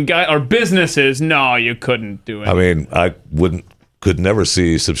following or businesses. No, you couldn't do it. I mean, I could never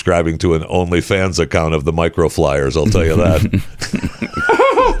see subscribing to an OnlyFans account of the microflyers, I'll tell you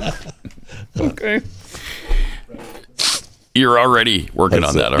that. Okay. You're already working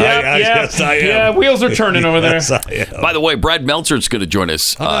on that, all right? Yes, I am. Yeah, wheels are turning over there. Yes, I am. By the way, Brad Meltzer is going to join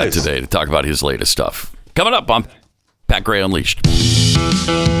us today to talk about his latest stuff. Coming up on Pat Gray Unleashed.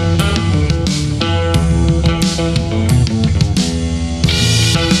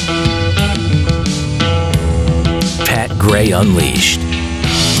 Pat Gray Unleashed.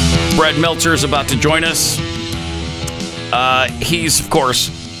 Brad Meltzer is about to join us. He's, of course,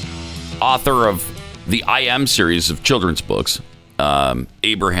 author of the I Am series of children's books.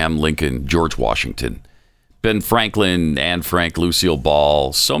 Abraham Lincoln, George Washington, Ben Franklin, Anne Frank, Lucille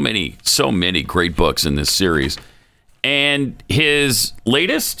Ball. So many great books in this series. And his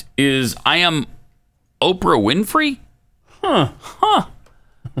latest is I Am Oprah Winfrey?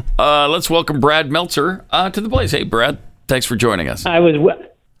 Let's welcome Brad Meltzer to the place. Hey, Brad. Thanks for joining us. I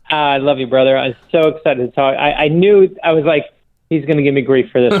love you, brother. I was so excited to talk. I knew, I was like, he's going to give me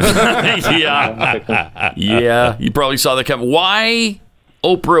grief for this. Yeah. You probably saw that coming. Why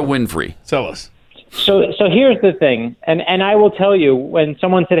Oprah Winfrey? Tell us. So here's the thing, and I will tell you, when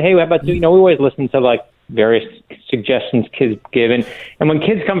someone said, hey, how about, we always listen to like various suggestions kids give. And when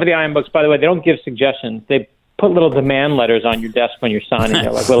kids come for the I Am books, by the way, they don't give suggestions. They put little demand letters on your desk when you're signing.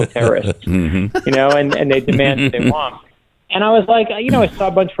 They're like little terrorists, and they demand what they want. And I was like, I saw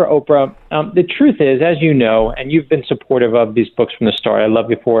a bunch for Oprah. The truth is, as you know, and you've been supportive of these books from the start, I love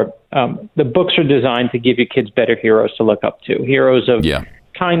you for it. The books are designed to give your kids better heroes to look up to, heroes of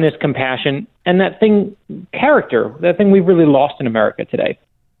kindness, compassion, and that thing we've really lost in America today,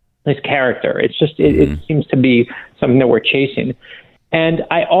 this character. It's just, it seems to be something that we're chasing. And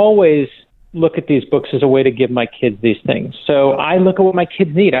I always look at these books as a way to give my kids these things. So I look at what my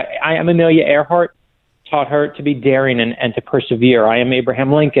kids need. I am Amelia Earhart, taught her to be daring and to persevere. I Am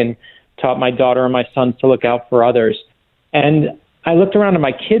Abraham Lincoln, taught my daughter and my sons to look out for others. And I looked around at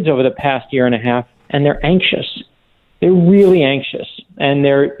my kids over the past year and a half, and they're anxious. They're really anxious. And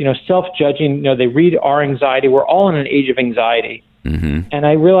they're, self-judging. They read our anxiety. We're all in an age of anxiety. Mm-hmm. And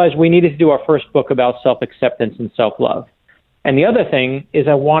I realized we needed to do our first book about self-acceptance and self-love. And the other thing is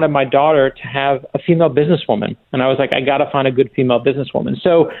I wanted my daughter to have a female businesswoman. And I was like, I got to find a good female businesswoman.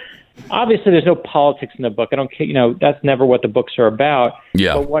 So obviously there's no politics in the book. I don't care, that's never what the books are about.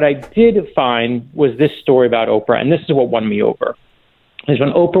 Yeah. But what I did find was this story about Oprah. And this is what won me over. Is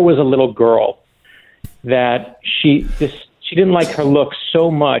when Oprah was a little girl that she didn't like her look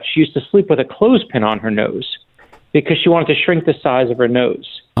so much. She used to sleep with a clothespin on her nose because she wanted to shrink the size of her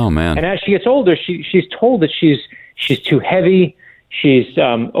nose. Oh, man. And as she gets older, she's told that she's too heavy, she's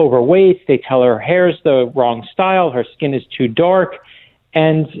overweight. They tell her hair's the wrong style, her skin is too dark,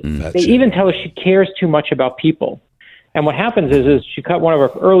 and they even tell her she cares too much about people. And what happens is she cut one of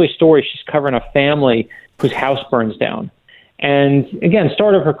her early stories. She's covering a family whose house burns down. And again,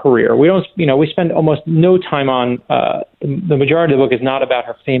 start of her career. We spend almost no time on the majority of the book is not about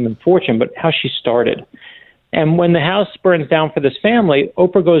her fame and fortune, but how she started. And when the house burns down for this family,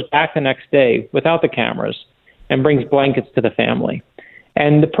 Oprah goes back the next day without the cameras and brings blankets to the family.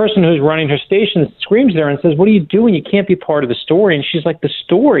 And the person who's running her station screams there and says, "What are you doing? You can't be part of the story." And she's like, "The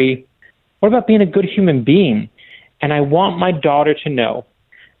story? What about being a good human being? And I want my daughter to know,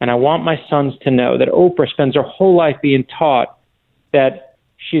 and I want my sons to know that Oprah spends her whole life being taught that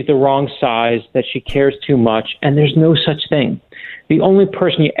she's the wrong size, that she cares too much, and there's no such thing. The only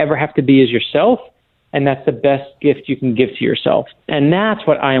person you ever have to be is yourself, and that's the best gift you can give to yourself." And that's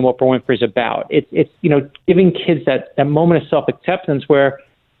what I Am Oprah Winfrey is about. It's giving kids that moment of self-acceptance where,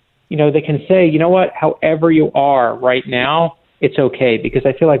 they can say, you know what, however you are right now, it's okay. Because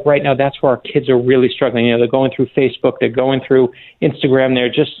I feel like right now that's where our kids are really struggling. They're going through Facebook, they're going through Instagram, they're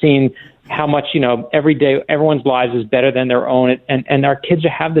just seeing how much, every day everyone's lives is better than their own. And our kids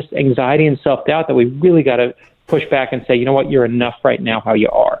have this anxiety and self-doubt that we really got to push back and say, you know what, you're enough right now how you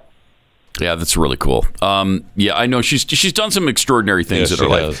are. Yeah, that's really cool. I know she's done some extraordinary things in her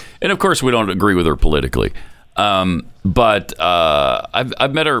life. And of course, we don't agree with her politically. But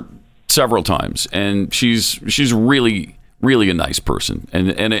I've met her several times, and she's really, really a nice person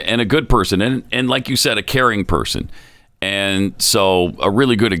and a good person. And like you said, a caring person. And so a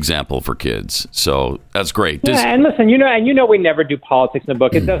really good example for kids. So that's great. And listen, we never do politics in the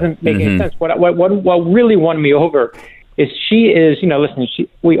book. It doesn't make any sense. What really won me over is she is,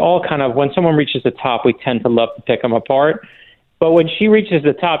 we all kind of, when someone reaches the top, we tend to love to pick them apart. But when she reaches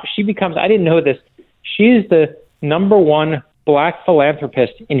the top, she becomes, I didn't know this, she's the number one black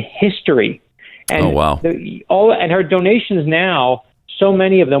philanthropist in history. And oh, wow. And her donations now, so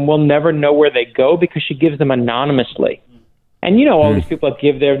many of them will never know where they go because she gives them anonymously. And all these people that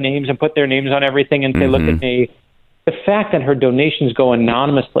give their names and put their names on everything and say, look at me. The fact that her donations go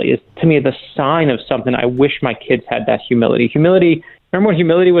anonymously is, to me, the sign of something. I wish my kids had that humility. Remember when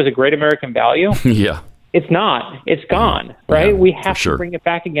humility was a great American value? Yeah. It's not. It's gone, right? Yeah, we have to bring it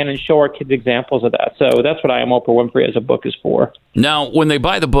back again and show our kids examples of that. So that's what I Am Oprah Winfrey as a book is for. Now, when they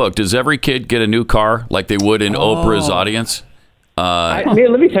buy the book, does every kid get a new car like they would in Oprah's audience? Let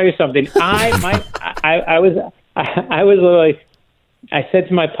me tell you something. I was literally, I said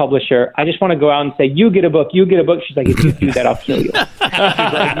to my publisher, I just want to go out and say, you get a book. She's like, if you do that, I'll kill you. She's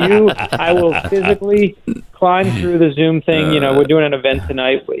like, I will physically climb through the Zoom thing. We're doing an event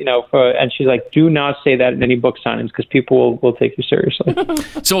tonight, and she's like, do not say that in any book signings because people will take you seriously.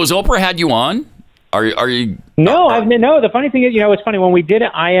 So has Oprah had you on? Are you? No, no. The funny thing is, it's funny when we did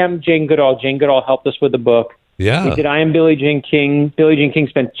it. I Am Jane Goodall. Jane Goodall helped us with the book. Yeah. We did I Am Billie Jean King. Billie Jean King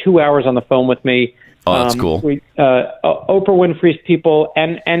spent 2 hours on the phone with me. Oh, that's cool. Oprah Winfrey's people,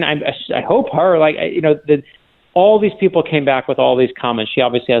 and I hope her, all these people came back with all these comments. She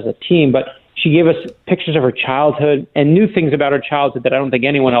obviously has a team, but she gave us pictures of her childhood and new things about her childhood that I don't think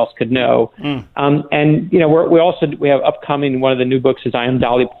anyone else could know. And we have upcoming, one of the new books is I Am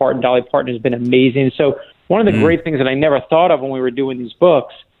Dolly Parton. Dolly Parton has been amazing. So one of the great things that I never thought of when we were doing these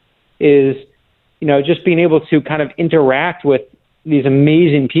books is, just being able to kind of interact with these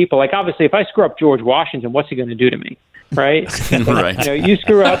amazing people. Like, obviously, if I screw up George Washington, what's he going to do to me? Right? Right. You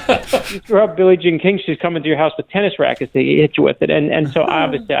screw up Billie Jean King, she's coming to your house with tennis rackets to hit you with it. And so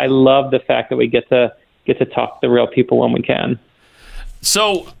obviously I love the fact that we get to talk to the real people when we can.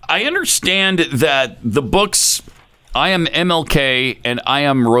 So I understand that the books I Am MLK and I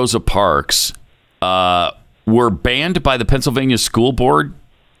Am Rosa Parks were banned by the Pennsylvania School Board.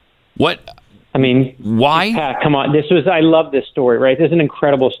 What? I mean, why? Pat, come on. I love this story, right? This is an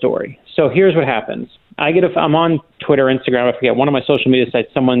incredible story. So here's what happens. I'm on Twitter, Instagram, I forget, one of my social media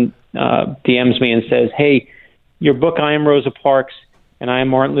sites, someone DMs me and says, hey, your book, I Am Rosa Parks and I Am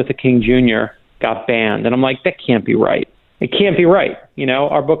Martin Luther King Jr. got banned. And I'm like, that can't be right. It can't be right.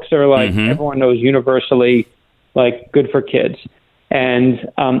 Our books are like, everyone knows universally, like, good for kids.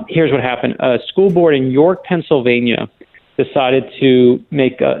 And here's what happened. A school board in York, Pennsylvania decided to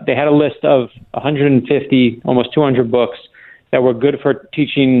they had a list of 150, almost 200 books that were good for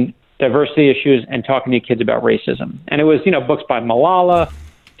teaching diversity issues and talking to kids about racism. And it was, books by Malala,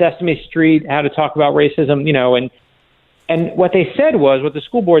 Sesame Street, how to talk about racism, and what the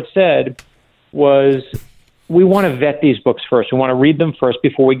school board said was, we want to vet these books first. We want to read them first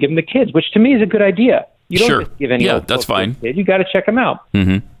before we give them to kids, which to me is a good idea. You don't Sure. just give any Yeah, old that's book to a fine. kid. You got to check them out.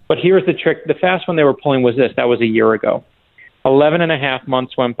 Mm-hmm. But here's the trick. The fast one they were pulling was this. That was a year ago. 11 and a half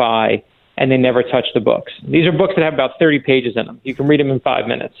months went by, and they never touched the books. These are books that have about 30 pages in them. You can read them in 5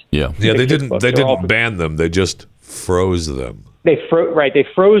 minutes. Yeah. Yeah, they didn't ban them. They just froze them. They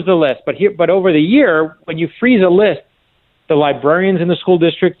froze the list. But over the year, when you freeze a list, the librarians in the school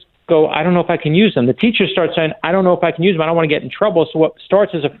districts go, I don't know if I can use them. The teachers start saying, I don't know if I can use them. I don't want to get in trouble. So what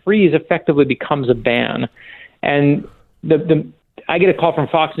starts as a freeze effectively becomes a ban. And I get a call from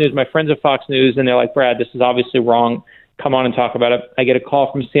Fox News, my friends at Fox News, and they're like, Brad, this is obviously wrong. Come on and talk about it. I get a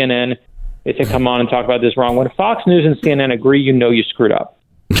call from CNN. They say, come on and talk about this wrong. When Fox News and CNN agree, you know you screwed up.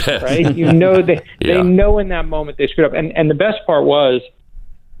 Right? You know they know in that moment they screwed up. And the best part was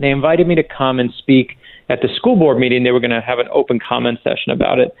they invited me to come and speak at the school board meeting. They were going to have an open comment session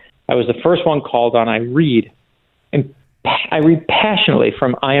about it. I was the first one called on. I read passionately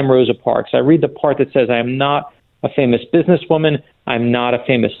from I Am Rosa Parks. I read the part that says, I am not a famous businesswoman. I'm not a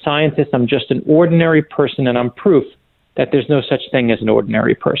famous scientist. I'm just an ordinary person, and I'm proof that there's no such thing as an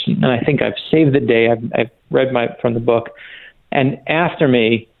ordinary person. And I think I've saved the day. I've read from the book. And after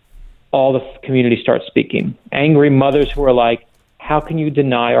me, all the community starts speaking. Angry mothers who are like, how can you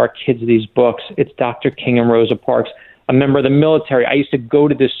deny our kids these books? It's Dr. King and Rosa Parks. A member of the military. I used to go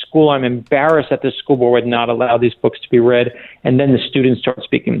to this school. I'm embarrassed that this school board would not allow these books to be read. And then the students start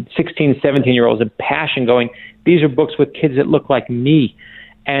speaking. 16, 17-year-olds in passion going, these are books with kids that look like me.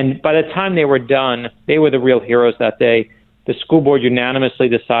 And by the time they were done, they were the real heroes that day. The school board unanimously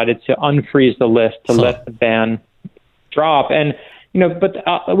decided to unfreeze the list, to let the ban drop. And,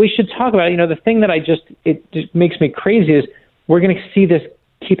 but we should talk about it. The thing that it just makes me crazy is we're going to see this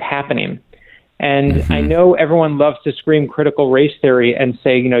keep happening. And I know everyone loves to scream critical race theory and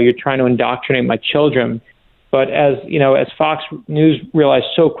say, you're trying to indoctrinate my children. But as Fox News realized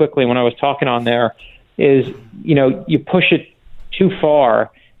so quickly when I was talking on there is, you push it too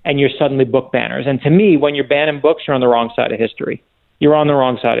far and you're suddenly book banners. And to me, when you're banning books, you're on the wrong side of history. You're on the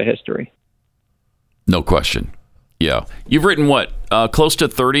wrong side of history. No question. Yeah. You've written what? Close to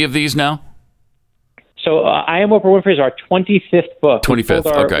 30 of these now? So I Am Oprah Winfrey is our 25th book. 25th,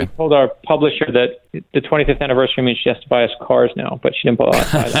 okay. We told our publisher that the 25th anniversary means she has to buy us cars now, but she didn't pull out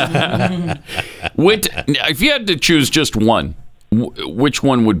that. If you had to choose just one, which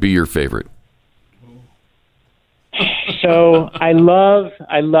one would be your favorite? So I love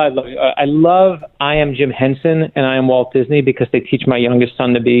I Am Jim Henson and I Am Walt Disney because they teach my youngest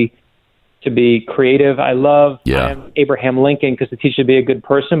son to be creative. I love I Am Abraham Lincoln because it teaches you to be a good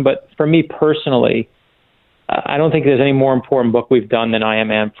person. But for me personally, I don't think there's any more important book we've done than I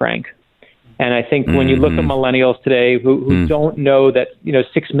Am Anne Frank. And I think when you look at millennials today who don't know that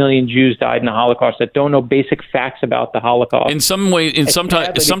 6 million Jews died in the Holocaust, that don't know basic facts about the Holocaust. In some way,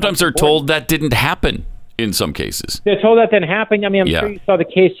 sometimes they're told that didn't happen. In some cases, they're told that didn't happen. I mean, I'm sure you saw the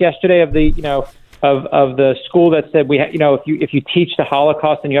case yesterday of the of the school that said if you teach the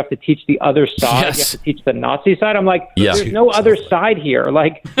Holocaust, then you have to teach the other side. You have to teach the Nazi side. I'm like, there's no other side here.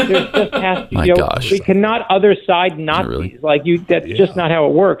 Like, there's just has to, we cannot other side Nazis. Really? Like that's just not how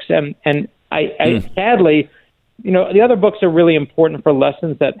it works. And I sadly, the other books are really important for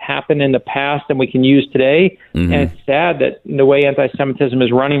lessons that happened in the past and we can use today. And it's sad that the way anti-Semitism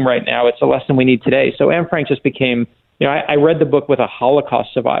is running right now, it's a lesson we need today. So Anne Frank just became, I read the book with a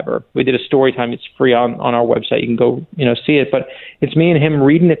Holocaust survivor. We did a story time. It's free on our website. You can go, see it. But it's me and him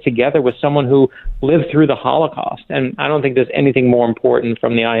reading it together with someone who lived through the Holocaust. And I don't think there's anything more important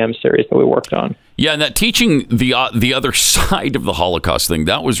from the I Am series that we worked on. Yeah, and that teaching the other side of the Holocaust thing,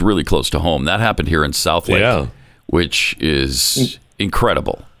 that was really close to home. That happened here in Southlake, which is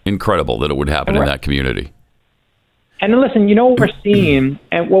incredible that it would happen in that community. And listen, what we're seeing,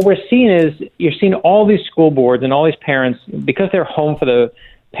 and what we're seeing is you're seeing all these school boards and all these parents, because they're home for the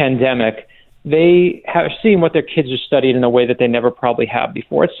pandemic, they are seeing what their kids are studying in a way that they never probably have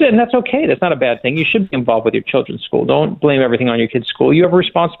before. And that's okay. That's not a bad thing. You should be involved with your children's school. Don't blame everything on your kid's school. You have a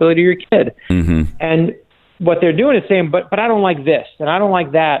responsibility to your kid. And what they're doing is saying, but I don't like this, and I don't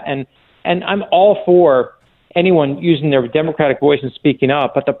like that. And I'm all for anyone using their democratic voice and speaking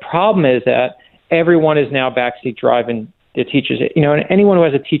up. But the problem is that everyone is now backseat driving their teachers. And anyone who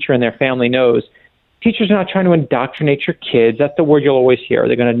has a teacher in their family knows teachers are not trying to indoctrinate your kids. That's the word you'll always hear.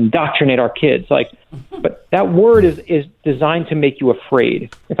 They're going to indoctrinate our kids. But that word is designed to make you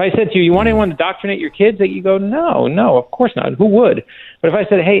afraid. If I said to you, you want anyone to indoctrinate your kids? That you go, no, of course not. Who would? But if I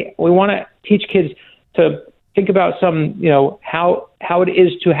said, hey, we want to teach kids to think about how it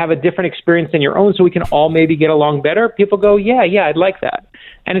is to have a different experience than your own so we can all maybe get along better, people go, yeah, I'd like that.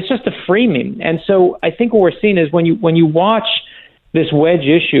 And it's just a framing. And so I think what we're seeing is when you watch this wedge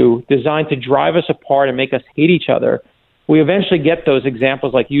issue designed to drive us apart and make us hate each other, we eventually get those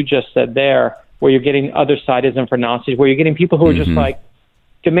examples like you just said there, where you're getting other sideism for Nazis, where you're getting people who are just like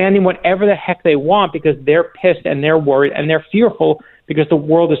demanding whatever the heck they want because they're pissed and they're worried and they're fearful because the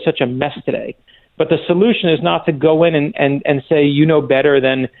world is such a mess today. But the solution is not to go in and say, you know better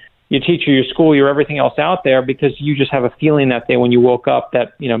than your teacher, your school, your everything else out there, because you just have a feeling that day when you woke up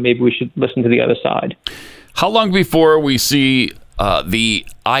that, maybe we should listen to the other side. How long before we see the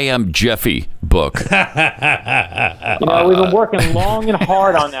I Am Jeffy book? We've been working long and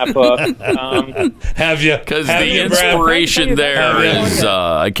hard on that book. Have you? Because the inspiration there is,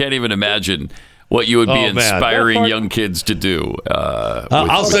 I can't even imagine what you would be inspiring young kids to do.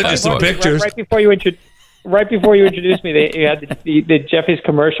 I'll send you some pictures. Right before you introduced me, you had the Jeffy's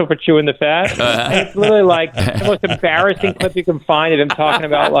commercial for chewing the fat. And it's literally like the most embarrassing clip you can find of him talking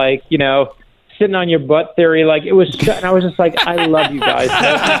about, sitting on your butt theory. Like, it was, and I was just like, I love you guys. I'm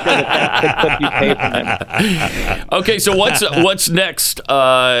sure that's the clip you paid for him. Okay, so what's next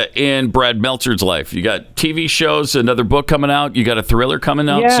in Brad Meltzer's life? You got TV shows, another book coming out. You got a thriller coming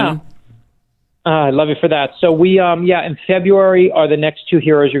out soon. I love you for that. So we, in February are the next two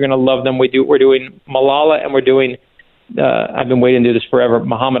heroes. You're going to love them. We're doing Malala, and we're doing, I've been waiting to do this forever,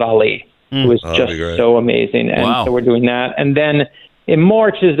 Muhammad Ali, who was just so amazing. And so we're doing that. And then in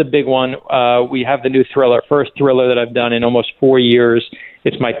March is the big one. We have the new thriller, first thriller that I've done in almost 4 years.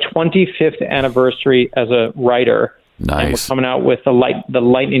 It's my 25th anniversary as a writer. Nice. And we're coming out with the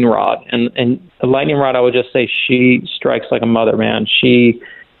lightning rod. And the lightning rod, I would just say, she strikes like a mother, man. She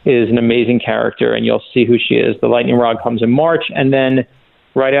is an amazing character, and you'll see who she is. The lightning rod comes in March, and then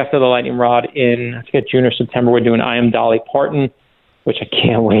right after the lightning rod in, I forget, June or September, we're doing I Am Dolly Parton, which I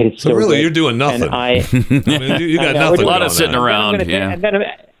can't wait. It's so really, good. you're doing nothing. And you got nothing. A lot of sitting around. And then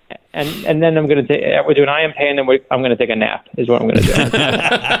I'm going to take. We're doing I Am Pay, and then I'm going to take a nap. Is what I'm going to do.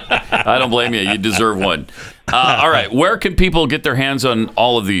 I don't blame you. You deserve one. All right, where can people get their hands on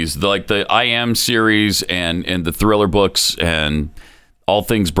all of these, like the I Am series and the thriller books and all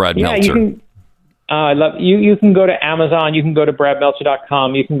things Brad Meltzer? I love you. You can go to Amazon. You can go to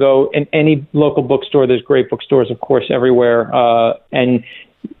bradmeltzer.com. You can go in any local bookstore. There's great bookstores, of course, everywhere. And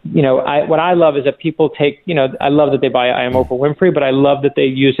what I love is that people take. I love that they buy I Am Oprah Winfrey, but I love that they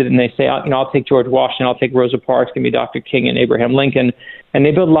use it and they say, I'll take George Washington, I'll take Rosa Parks, give me Dr. King and Abraham Lincoln, and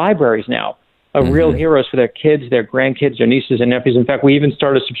they build libraries now of real heroes for their kids, their grandkids, their nieces and nephews. In fact, we even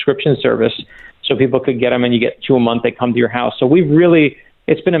started a subscription service so people could get them, and you get 2 a month. They come to your house. So we've really.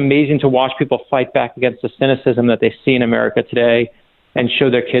 It's been amazing to watch people fight back against the cynicism that they see in America today and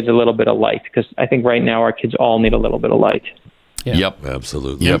show their kids a little bit of light, because I think right now our kids all need a little bit of light. Yeah. Yep.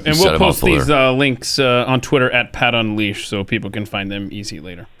 Absolutely. Yep. And we'll post these links on Twitter at Pat Unleash so people can find them easy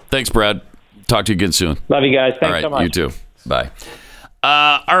later. Thanks, Brad. Talk to you again soon. Love you guys. Thanks all right, so much. You too. Bye.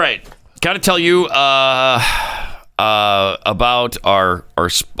 All right. Got to tell you about our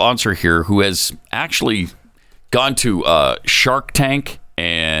sponsor here, who has actually gone to Shark Tank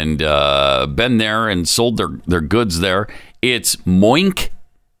and been there and sold their goods there. It's Moink,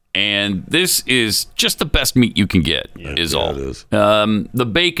 and this is just the best meat you can get. It is. The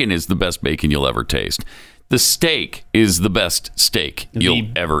bacon is the best bacon you'll ever taste. The steak is the best steak you'll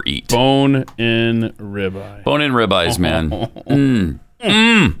ever eat. Bone-in ribeye. Bone-in ribeyes, man.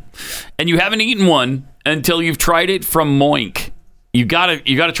 And you haven't eaten one until you've tried it from Moink. You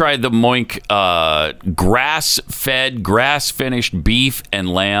gotta try the Moink grass-fed, grass-finished beef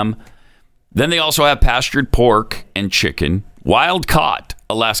and lamb. Then they also have pastured pork and chicken, wild-caught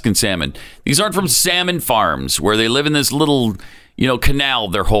Alaskan salmon. These aren't from salmon farms where they live in this little, canal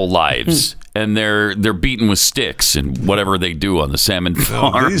their whole lives, and they're beaten with sticks and whatever they do on the salmon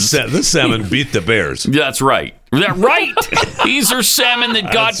farms. This salmon beat the bears. That's right. Right. These are salmon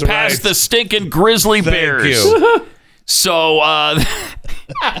that got past the stinking grizzly bears. Thank you. So,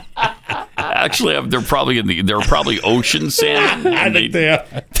 actually, they're probably ocean salmon. I think they are.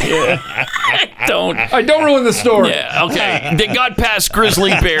 Don't ruin the story. Yeah, okay. They got past grizzly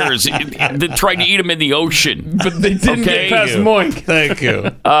bears that tried to eat them in the ocean, but they didn't get past Moink. Thank you.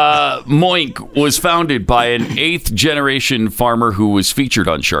 Moink was founded by an 8th generation farmer who was featured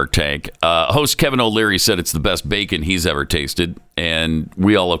on Shark Tank. Host Kevin O'Leary said it's the best bacon he's ever tasted, and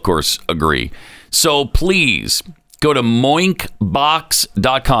we all, of course, agree. So please go to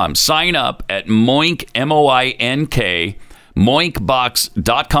moinkbox.com. Sign up at Moink, M-O-I-N-K,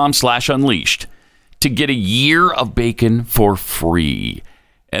 moinkbox.com/unleashed to get a year of bacon for free.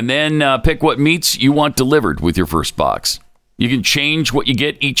 And then pick what meats you want delivered with your first box. You can change what you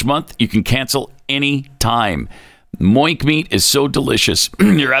get each month. You can cancel any time. Moink meat is so delicious.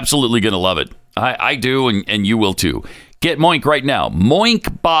 You're absolutely going to love it. I do, and you will too. Get Moink right now.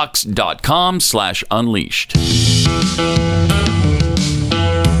 Moinkbox.com/unleashed.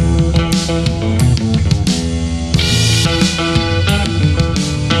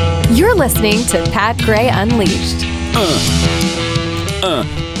 You're listening to Pat Gray Unleashed.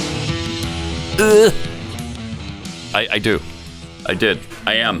 I do. I did.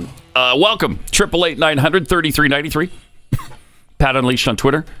 I am. Welcome. 888-900-3393. Pat Unleashed on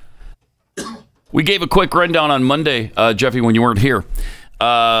Twitter. We gave a quick rundown on Monday, Jeffy, when you weren't here,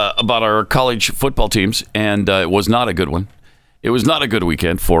 about our college football teams, and it was not a good one. It was not a good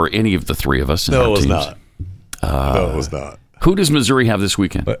weekend for any of the three of us. No, it was not. No, it was not. Who does Missouri have this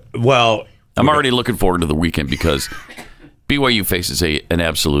weekend? Well, I'm already looking forward to the weekend because BYU faces an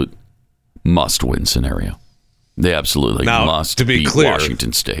absolute must-win scenario. They absolutely must to be beat clear,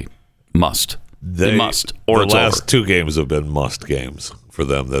 Washington State. Must. They must, or the it's last over. 2 games have been must games for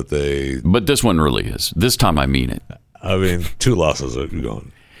them. But this one really is. This time I mean it. I mean, 2 losses are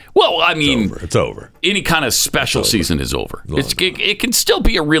going. Well, I mean, it's over. Any kind of special season is over. It can still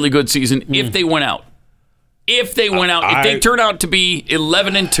be a really good season if they win out. If they win out, if they turn out to be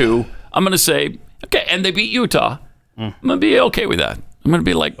 11-2, I'm going to say okay, and they beat Utah. I'm going to be okay with that. I'm going to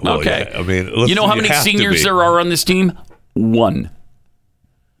be like, okay. Yeah, I mean, you know how many seniors there are on this team? One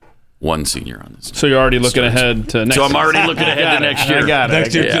senior on this team. So you're already looking ahead to next year. So I'm already looking ahead to next year. I got it.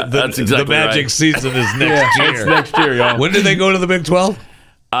 Next year, that's exactly the Magic right. season is next year. It's next year, y'all. When did they go to the Big 12?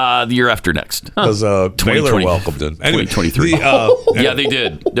 The year after next. Because Baylor welcomed them. Anyway, 2023. Yeah, they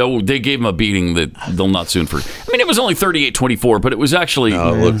did. No, they gave them a beating that they'll not soon forget. I mean, it was only 38-24, but it was actually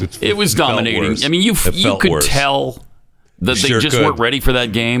it was dominating. I mean, you could tell that they just weren't ready for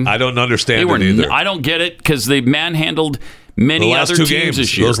that game. I don't understand it either. I don't get it because they manhandled many other teams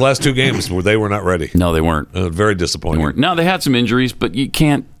this year. Those last 2 games, they were not ready. No, they weren't. Very disappointing. They weren't. Now, they had some injuries, but you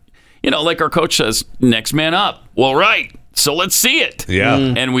can't, like our coach says, next man up. Well, right. So let's see it. Yeah.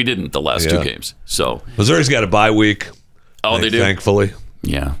 And we didn't the last 2 games. So Missouri's got a bye week. Oh, they do? Thankfully.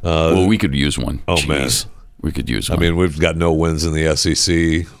 Yeah. Well, we could use one. Oh, Jeez. man. We could use one. I mean, we've got no wins in the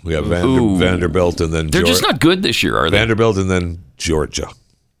SEC. We have Vanderbilt and then They're just not good this year, are they? Vanderbilt and then Georgia.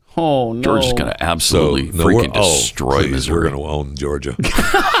 Oh, no. Georgia's going to absolutely freaking destroy Missouri. We're going to own Georgia. You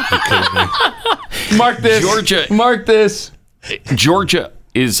kidding me? Mark this. Mark this. Georgia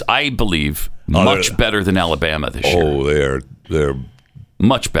is, I believe, much better than Alabama this year. Oh, they're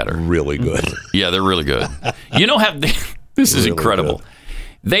much better. Really good. Yeah, they're really good. This is incredible. Good.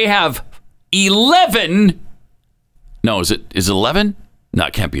 They have 11. No, is it 11? No,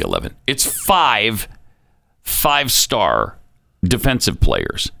 it can't be 11. It's 5-star defensive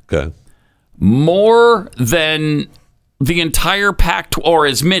players. Okay. More than the entire Pac, or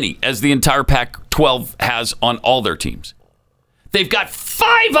as many as the entire Pac-12 has on all their teams. They've got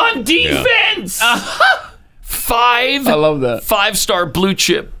 5 on defense. Yeah. 5. I love that. 5-star blue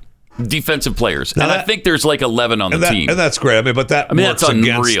chip defensive players, and I think there's like 11 on the team, and that's great. I mean, but works that's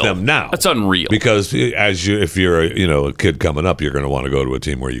unreal. Against them now. That's unreal because if you're a kid coming up, you're going to want to go to a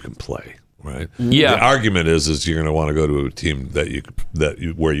team where you can play, right? Yeah. The argument is you're going to want to go to a team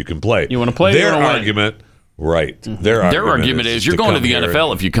where you can play. You want to play. Their argument. Right. Mm-hmm. Their argument is you're going to the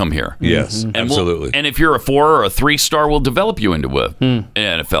NFL if you come here. Yes, absolutely. And if you're a 4 or a 3-star, we'll develop you into an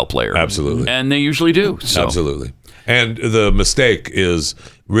NFL player. Absolutely. And they usually do. So. Absolutely. And the mistake is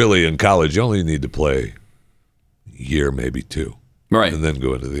really in college, you only need to play a year, maybe 2. Right. And then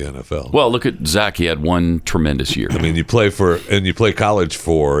go into the NFL. Well, look at Zach. He had one tremendous year. I mean, you play college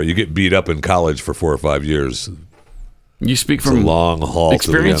you get beat up in college for 4 or 5 years. You speak It's from a long haul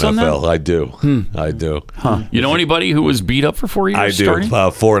experience to the NFL. on that? I do. I do. Huh. You know anybody who was beat up for 4 years? I do. Starting?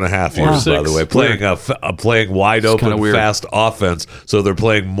 4.5 years, by the way. Playing wide open, fast offense. So they're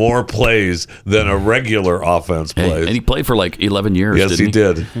playing more plays than a regular offense plays. And he played for like 11 years. Yes, he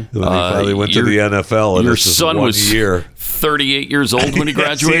did. When he finally went to the NFL. And your this is son 1 was year. 38 years old when he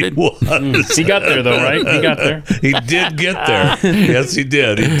graduated. Yes, he got there though, right? He got there. He did get there. Yes, he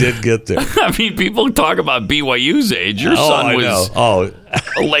did. He did get there. I mean, people talk about BYU's age. Your son was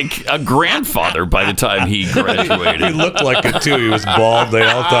like a grandfather by the time he graduated. He looked like it too. He was bald. They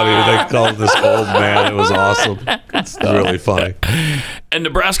all thought they called him this old man. It was awesome. It's really funny. And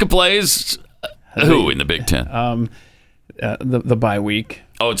Nebraska plays who in the Big Ten? The bye week.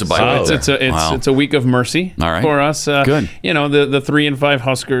 Oh, it's a bye week. It's a week of mercy for us. Good. The 3 and 5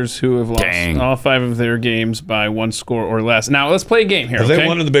 Huskers who have lost all 5 of their games by 1 score or less. Now let's play a game here. Have they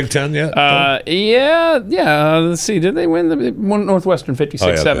won in the Big Ten yet? Yeah. Let's see. Did they win? They won Northwestern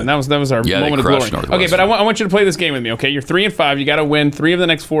 56-7. That was our moment of glory. Okay, but I want you to play this game with me. Okay, you're 3 and 5. You got to win 3 of the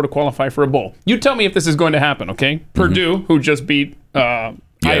next 4 to qualify for a bowl. You tell me if this is going to happen. Okay, Purdue, who just beat Iowa.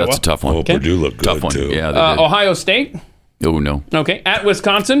 That's a tough one. Oh, Purdue looked good tough one. too. Yeah, Ohio State. Oh, no. Okay, at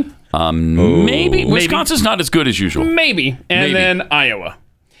Wisconsin. Maybe. Wisconsin's not as good as usual. Maybe. And then Iowa.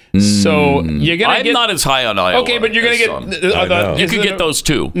 So you're going to get... I'm not as high on Iowa. Okay, but you're going to get... you could get those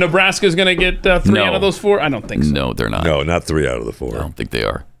 2. Nebraska's going to get 3 out of those 4? I don't think so. No, they're not. No, not 3 out of the 4. I don't think they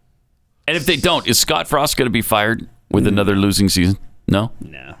are. And if they don't, is Scott Frost going to be fired with another losing season? No?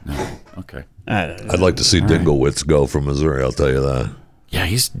 No. Okay. I'd like to see Dinglewitz go from Missouri, I'll tell you that. Yeah,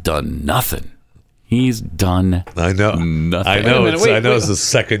 he's done nothing. He's done nothing. I know it's the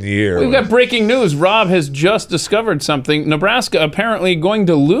second year. We've got breaking news. Rob has just discovered something. Nebraska apparently going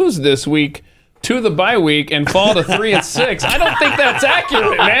to lose this week to the bye week and fall to 3-6. I don't think that's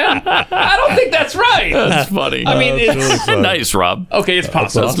accurate, man. I don't think that's right. That's funny. I mean, it's really funny. Nice, Rob. Okay, it's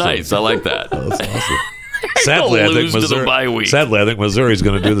possible. That's nice. I like that. That's awesome. Sadly, I think Missouri's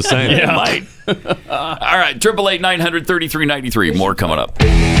going to do the same. Yeah, might. All right, 888-900-3393. More coming up.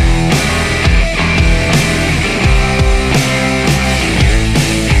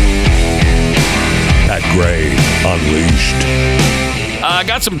 Pat Gray Unleashed. I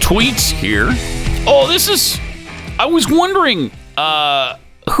got some tweets here. Oh, I was wondering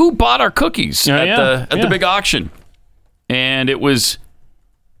who bought our cookies at the big auction. And it was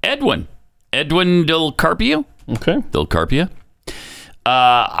Edwin Del Carpio. Okay. Del Carpio.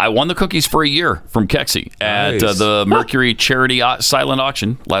 I won the cookies for a year from Kexi at the Mercury Charity silent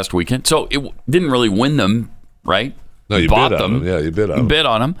auction last weekend. So it didn't really win them, right? No, you bought bid them. on them. Yeah, you bid on them. Bid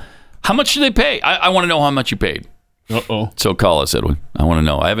on them. How much did they pay? I want to know how much you paid. Uh-oh. So call us, Edwin. I want to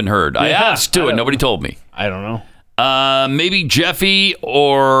know. I haven't heard. I asked too, and nobody told me. I don't know. Maybe Jeffy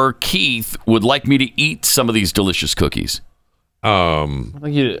or Keith would like me to eat some of these delicious cookies. Help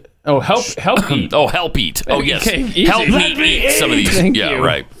eat. Help eat. Oh, yes. Okay, help me eat some of these. Thank yeah, you.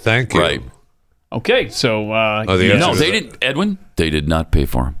 right. Thank you. Right. Okay, so no, they didn't. Edwin, they did not pay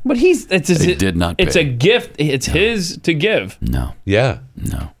for them. But they did not pay. It's a gift. It's his to give. No. Yeah.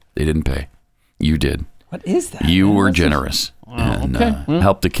 No, they didn't pay. You did. What is that? You were generous and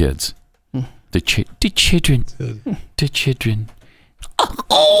helped the kids. The children. The children.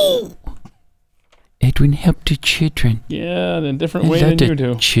 Oh! Edwin helped the children. Yeah, in a different way than you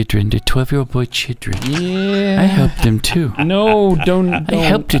do. Children, the 12-year-old boy children. Yeah. I helped them too. No, don't. I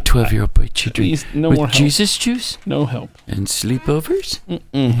helped the 12-year-old boy children. Please, no with more help. Jesus juice. No help. And sleepovers.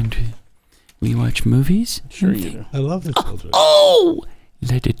 And we watch movies. Sure you do. I love the children. Oh!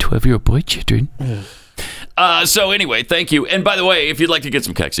 Like the 12-year-old boy children. So anyway, thank you. And by the way, if you'd like to get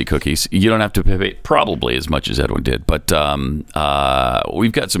some Kexi cookies, you don't have to pay probably as much as Edwin did. But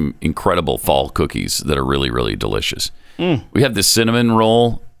we've got some incredible fall cookies that are really, really delicious. We have the cinnamon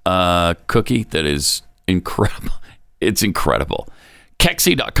roll cookie that is incredible. It's incredible.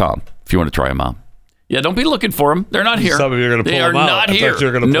 Kexi.com if you want to try them out. Yeah, don't be looking for them. They're not here. Some of you are going to pull them out. They are not here. I thought you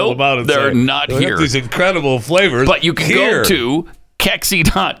were going to pull them out and they're say, not "Look at here. these incredible flavors. But you can go to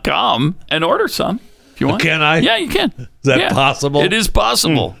Kexi.com and order some. You want? Can I? Yeah, you can. Is that possible? It is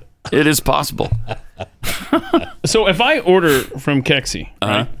possible. It is possible. So if I order from Kexi,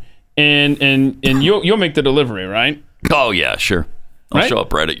 right, and you'll make the delivery, right? Oh yeah, sure. I'll show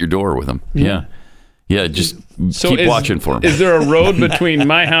up right at your door with them. Yeah, just keep watching for them. Is there a road between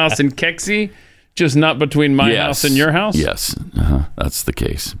my house and Kexi, just not between my house and your house? Yes, that's the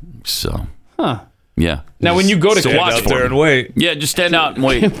case. So, yeah. Now, when you go to stand out there and wait, yeah, just stand out and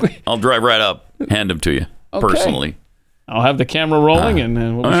wait. I'll drive right up, hand them to you personally. I'll have the camera rolling,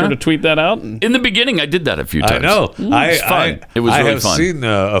 and we'll be sure to tweet that out. In the beginning, I did that a few times. I know. It was fun. It was really fun. I have seen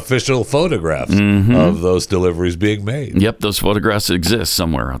official photographs of those deliveries being made. Yep, those photographs exist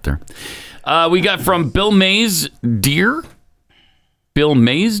somewhere out there. We got from Bill Mays Deer. Bill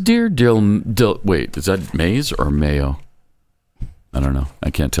Mays Deer? Wait, is that Mays or Mayo? I don't know. I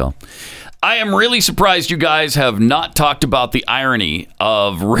can't tell. I am really surprised you guys have not talked about the irony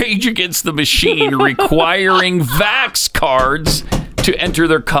of Rage Against the Machine requiring Vax cards to enter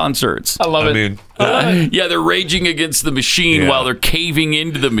their concerts. I love it. Yeah, they're raging against the machine while they're caving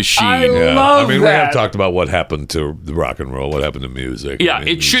into the machine. I love we that. have talked about what happened to the rock and roll, what happened to music. Yeah,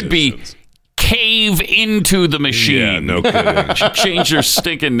 it should be cave into the machine. Yeah, no kidding. Change their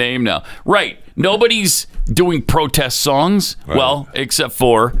stinking name now. Right. Nobody's doing protest songs. Right. Well, except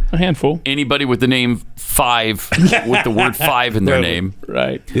for a handful. Anybody with the name 5 with the word 5 in their name.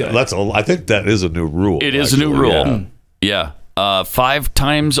 Right. Yeah, I think that is a new rule. It is a new rule. Yeah. 5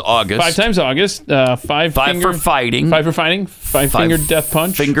 times August. 5 times August. 5 for fighting. 5 for fighting. 5 finger death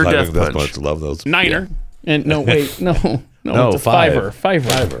punch. Finger death punch. Love those. Niner. Yeah. And no, wait, no, it's a fiver.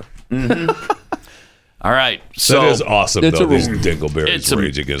 Fiver. Mm-hmm. All right. So that is awesome, though, these dingleberries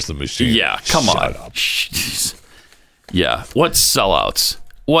Rage Against the Machine. Yeah, come on. Up. Yeah. What sellouts?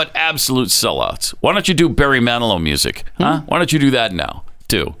 What absolute sellouts. Why don't you do Barry Manilow music? Huh? Why don't you do that now,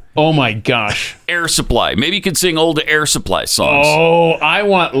 too? Oh, my gosh. Air Supply. Maybe you could sing old Air Supply songs. Oh, I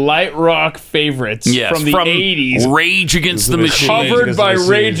want light rock favorites from the 80s. Rage Against the Machine. Covered by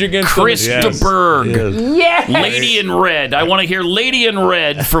Rage Against the Machine. Chris de Burgh. Yes. Lady in Red. I want to hear Lady in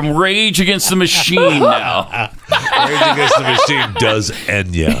Red from Rage Against the Machine now. Rage Against the Machine does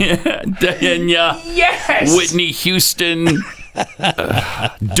Enya. Enya. Yes. Whitney Houston.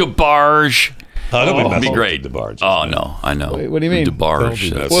 DeBarge. That'd be great. Oh, no. I know. Wait, what do you mean?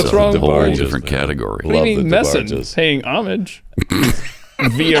 DeBarge. What's wrong? A whole different category. What do you mean messing? Paying homage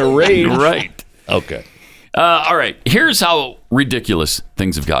via Rage. Right. Okay. All right. Here's how ridiculous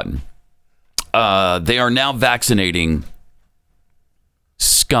things have gotten. They are now vaccinating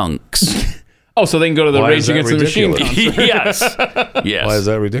skunks. Oh, so they can go to the Rage Against the Machine concert. Yes. Yes. Why is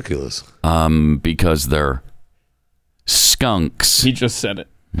that ridiculous? Because they're skunks. He just said it.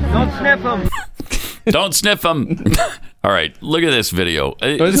 Don't sniff them. Don't sniff them. All right, look at this video.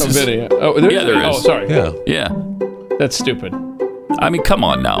 There's no video. Oh, there is. Oh, sorry. Yeah. That's stupid. I mean, come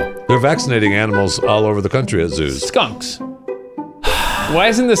on now. They're vaccinating animals all over the country at zoos. Skunks. Why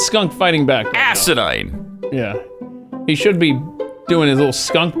isn't the skunk fighting back? Asinine. Yeah. He should be doing his little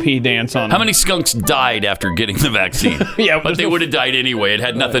skunk pee dance on How many skunks died after getting the vaccine? Yeah, but they would have died anyway. It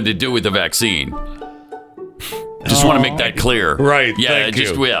had nothing to do with the vaccine. Just want to make that clear. Right. Yeah. Thank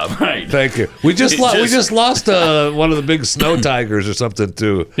you. Yeah. Right. Thank you. We just lost one of the big snow tigers or something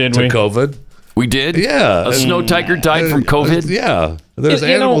to COVID. We did? Yeah. A snow tiger died from COVID? Yeah. There's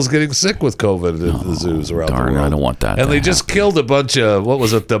animals getting sick with COVID in the zoos around the world. I don't want that. And they just killed a bunch of, what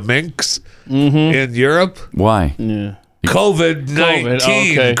was it, the minks in Europe? Why? Yeah.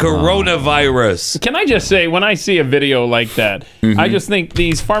 COVID-19, coronavirus. Can I just say, when I see a video like that, I just think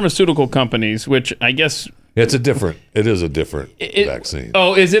these pharmaceutical companies, which I guess... It is a different vaccine.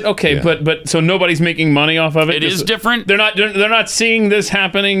 Oh, is it? Okay, Yeah. but so nobody's making money off of it? It is different. They're not seeing this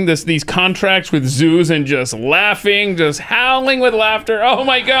happening, these contracts with zoos and just laughing, just howling with laughter. Oh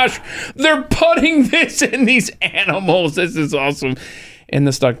my gosh, they're putting this in these animals. This is awesome. And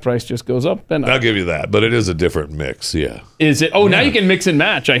the stock price just goes up and up. I'll give you that, but it is a different mix, yeah. Is it? Oh, now you can mix and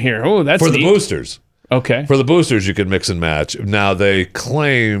match, I hear. Oh, that's For neat. the boosters. Okay. For the boosters, you can mix and match. Now, they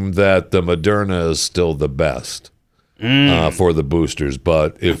claim that the Moderna is still the best for the boosters,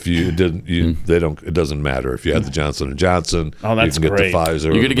 but if you didn't, they don't. It doesn't matter if you had the Johnson & Johnson. Oh, that's you can great. get the Pfizer.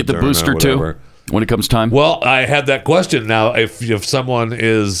 You're going to get the Moderna, booster whatever. too when it comes time? Well, I had that question. Now, if someone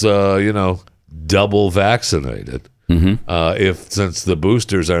is, double vaccinated, since the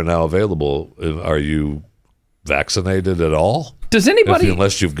boosters are now available, are you vaccinated at all? Does anybody...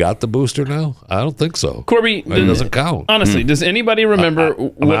 Unless you've got the booster now? I don't think so. Corby... It doesn't count. Honestly, does anybody remember...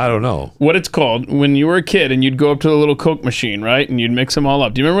 I don't know. What it's called when you were a kid and you'd go up to the little Coke machine, right? And you'd mix them all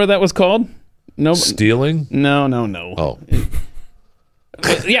up. Do you remember what that was called? No. Stealing? No. Oh.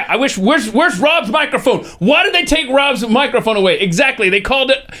 Yeah, I wish... Where's Rob's microphone? Why did they take Rob's microphone away? Exactly. They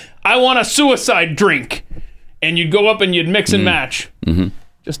called it, I want a suicide drink. And you'd go up and you'd mix and match. Mm-hmm.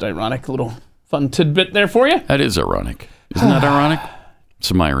 Just ironic little fun tidbit there for you. That is ironic. Isn't that ironic?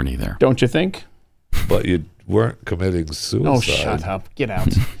 Some irony there. Don't you think? But you weren't committing suicide. Oh, shut up. Get out.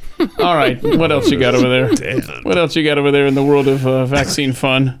 All right. What else you got over there? Damn. What else you got over there in the world of vaccine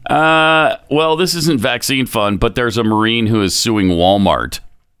fun? Well, this isn't vaccine fun, but there's a Marine who is suing Walmart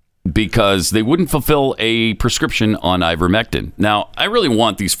because they wouldn't fulfill a prescription on ivermectin. Now, I really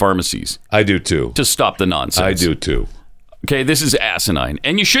want these pharmacies. I do too. To stop the nonsense. I do too. Okay, this is asinine,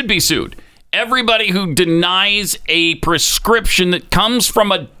 and you should be sued. Everybody who denies a prescription that comes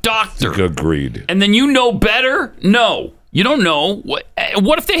from a doctor. Agreed. And then you know better? No, you don't know. What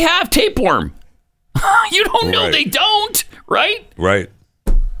if they have tapeworm? You don't know they don't, right?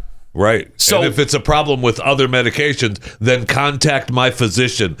 Right. So, and if it's a problem with other medications, then contact my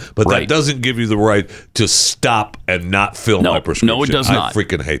physician. But that doesn't give you the right to stop and not fill my prescription. No, it does not. I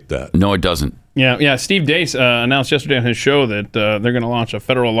freaking hate that. No, it doesn't. Yeah. Steve Dace announced yesterday on his show that they're going to launch a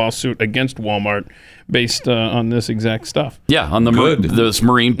federal lawsuit against Walmart based on this exact stuff. Yeah, on this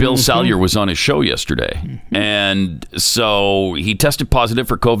Marine, Bill Salyer, was on his show yesterday. And so he tested positive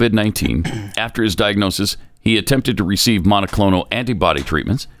for COVID-19. After his diagnosis, he attempted to receive monoclonal antibody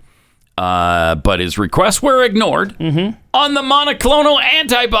treatments. But his requests were ignored on the monoclonal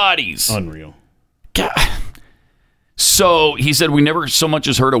antibodies. Unreal. God. So he said, we never so much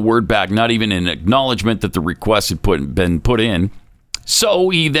as heard a word back, not even an acknowledgement that the request had been put in. So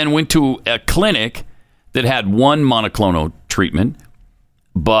he then went to a clinic that had one monoclonal treatment,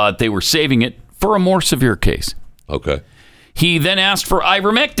 but they were saving it for a more severe case. Okay. He then asked for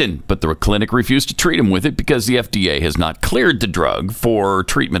ivermectin, but the clinic refused to treat him with it because the FDA has not cleared the drug for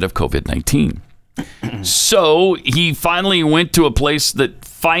treatment of COVID-19. So he finally went to a place that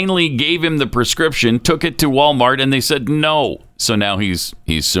finally gave him the prescription, took it to Walmart, and they said no. So now he's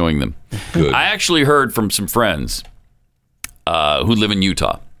suing them. Good. I actually heard from some friends who live in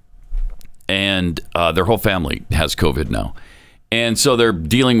Utah, and their whole family has COVID now. And so they're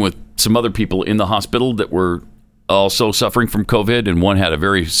dealing with some other people in the hospital that were also suffering from COVID, and one had a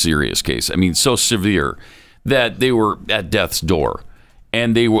very serious case. I mean, so severe that they were at death's door,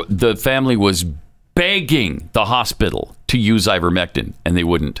 and the family was begging the hospital to use ivermectin, and they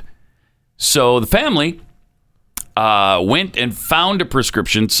wouldn't. So the family went and found a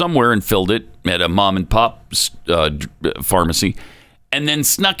prescription somewhere and filled it at a mom and pop pharmacy, and then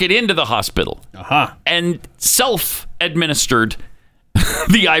snuck it into the hospital and self-administered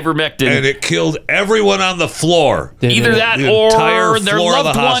the ivermectin, and it killed everyone on the floor. Either that or their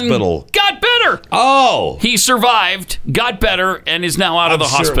loved one got better. Oh, he survived, got better, and is now out of the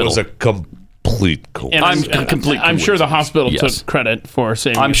hospital. It was a complete coincidence. And I'm sure the hospital took credit for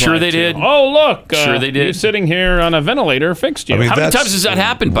saving. I'm his sure life, they did. too. Oh, look, Sure they did. You sitting here on a ventilator fixed you. I mean, How many that's times has that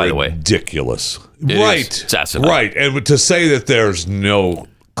happened, by the way? Ridiculous. It Right. is. It's asinine. Right. And to say that there's no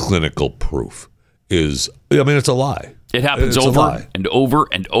clinical proof is, I mean, it's a lie. It happens It's a over lie. and over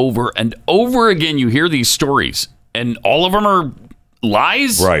and over and over again. You hear these stories, and all of them are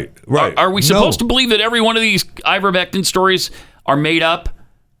lies. Right. Are we supposed to believe that every one of these ivermectin stories are made up?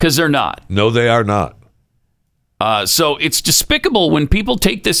 Because they're not. No, they are not. So it's despicable when people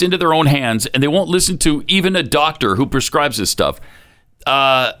take this into their own hands and they won't listen to even a doctor who prescribes this stuff.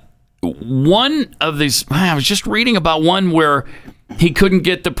 One of these, I was just reading about one where he couldn't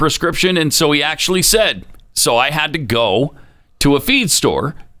get the prescription, and so he actually said, so I had to go to a feed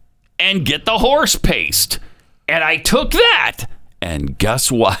store and get the horse paste. And I took that. And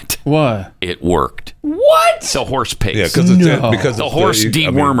guess what? What? It worked. What? The horse paste. Yeah, because the horse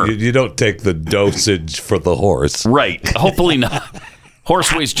dewormer. You don't take the dosage for the horse. Right. Hopefully not.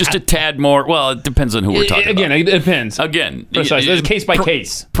 Horse weighs just a tad more. Well, it depends on who we're talking about. Again, it depends. Again. Precise. It's case by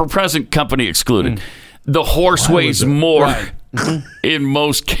case. Per present company excluded. The horse weighs more in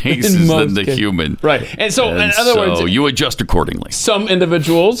most cases than the human. Right. And so, in other words, you adjust accordingly. Some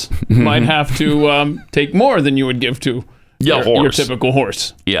individuals might have to take more than you would give to your typical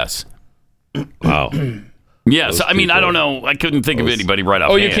horse. Yes. Wow. Yes. I mean, I don't know. I couldn't think of anybody right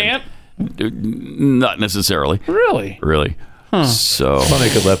off. Oh, you can't? Not necessarily. Really? Really. Huh. So funny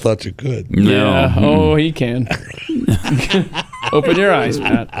because I thought you could. No. Yeah. Oh, he can. Open your eyes,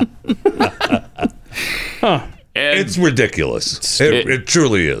 Pat. Huh. It's ridiculous. It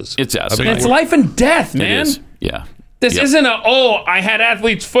truly is. It's asinine. It's life and death, man. It is. Yeah. This isn't I had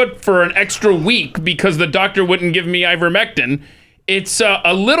athlete's foot for an extra week because the doctor wouldn't give me ivermectin. It's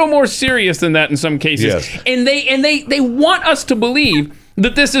a little more serious than that in some cases. Yes. And they want us to believe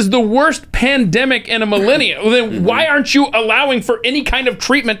that this is the worst pandemic in a millennia. Then why aren't you allowing for any kind of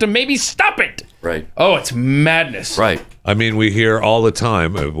treatment to maybe stop it? Right. Oh, it's madness. Right. I mean, we hear all the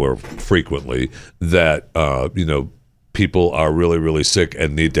time, or frequently, that people are really, really sick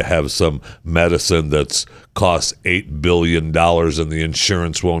and need to have some medicine that's costs $8 billion and the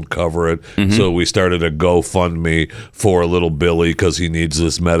insurance won't cover it. Mm-hmm. So we started a GoFundMe for little Billy because he needs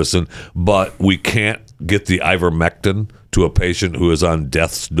this medicine. But we can't get the ivermectin to a patient who is on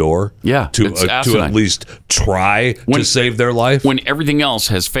death's door. Yeah, to at least try to save their life. When everything else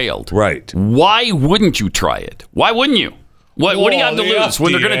has failed. Right. Why wouldn't you try it? Why wouldn't you? What do you have to lose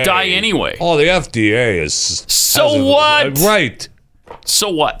when they're going to die anyway? Oh, the FDA is... So what? Right. So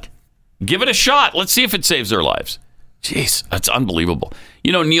what? Give it a shot. Let's see if it saves their lives. Jeez, that's unbelievable.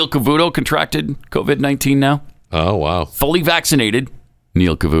 You know, Neil Cavuto contracted COVID-19 now. Oh, wow. Fully vaccinated,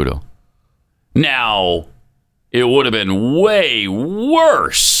 Neil Cavuto. Now, it would have been way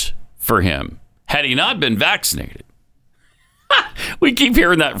worse for him had he not been vaccinated. We keep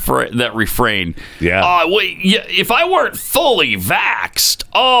hearing that refrain. Yeah. If I weren't fully vaxxed,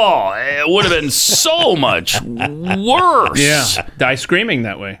 it would have been so much worse. Yeah. Die screaming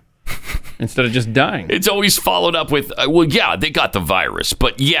that way instead of just dying. It's always followed up with, they got the virus.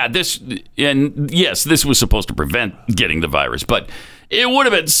 But this was supposed to prevent getting the virus. But it would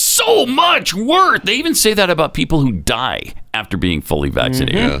have been so much worse. They even say that about people who die after being fully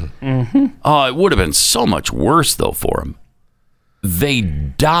vaccinated. Mm-hmm. It would have been so much worse, though, for them. They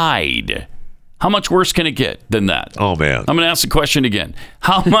died. How much worse can it get than that? Oh, man. I'm going to ask the question again.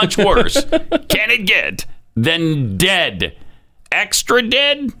 How much worse can it get than dead? Extra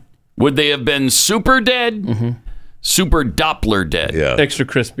dead? Would they have been super dead? Mm-hmm. Super Doppler dead? Yeah. Extra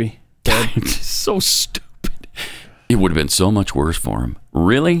crispy. It's so stupid. It would have been so much worse for them.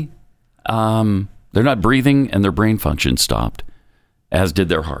 Really? They're not breathing, and their brain function stopped, as did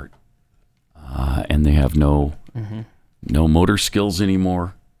their heart. And they have no motor skills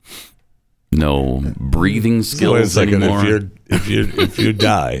anymore. No breathing skills anymore. If you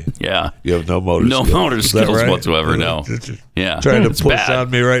die, yeah, you have no motor skills. No motor skills whatsoever. No. Yeah, trying to it's push bad. on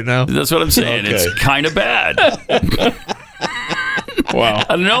me right now. That's what I'm saying. Okay. It's kind of bad. Wow.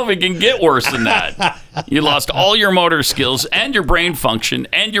 I don't know if it can get worse than that. You lost all your motor skills and your brain function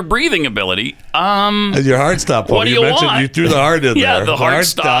and your breathing ability. And your heart stopped. What do you mentioned want? You threw the heart in there. Yeah, the heart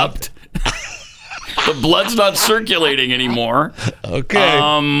stopped. The blood's not circulating anymore. Okay.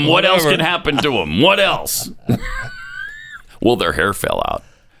 What else can happen to them? What else? Well, their hair fell out.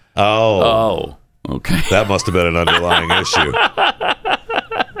 Oh. Okay. That must have been an underlying issue.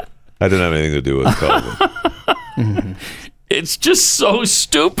 That didn't have anything to do with COVID. It's just so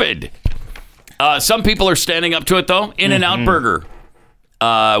stupid. Some people are standing up to it, though. In-N-Out Burger.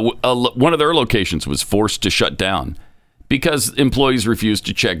 One of their locations was forced to shut down because employees refused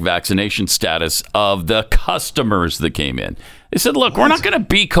to check vaccination status of the customers that came in. They said, look, we're not going to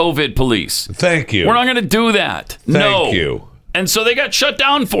be COVID police. Thank you. We're not going to do that. Thank you. And so they got shut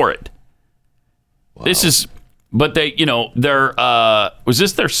down for it. Wow. But they, was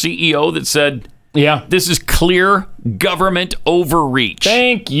this their CEO that said, yeah, this is clear government overreach?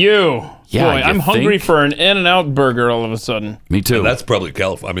 Thank you. Yeah, boy, I'm hungry for an In-N-Out burger all of a sudden. Me too. And that's probably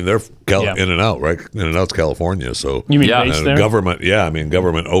California. I mean, they're In-N-Out, right? In-N-Out's California, so you mean based there? Government? Yeah, I mean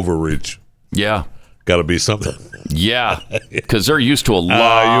government overreach. Yeah, got to be something. Yeah, because they're used to a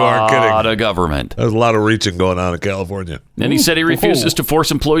lot of government. There's a lot of reaching going on in California. And he said he refuses to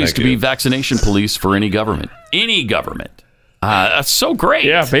force employees to be vaccination police for any government. Any government. That's so great.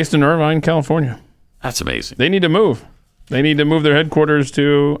 Yeah, based in Irvine, California. That's amazing. They need to move. They need to move their headquarters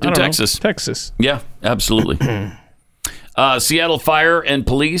to Texas. Texas. Yeah, absolutely. Seattle Fire and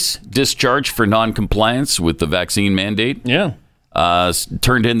Police discharged for non-compliance with the vaccine mandate. Yeah.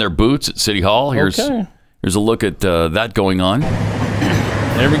 Turned in their boots at City Hall. Here's a look at that going on.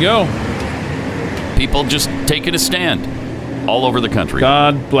 There we go. People just taking a stand all over the country.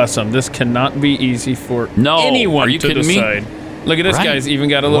 God bless them. This cannot be easy for anyone to decide. Look at this guy's even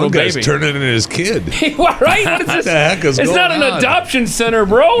got a little One guy's baby. turning in his kid. Right? What is this? What the heck is it's going not an on? adoption center,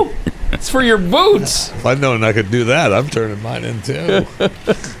 bro. It's for your boots. If I'd known I could do that, I'm turning mine in too.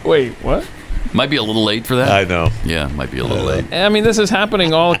 Wait, what? Might be a little late for that. I know. Yeah, might be a little late. I mean, this is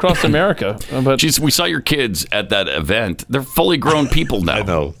happening all across America. But jeez, we saw your kids at that event. They're fully grown people now. I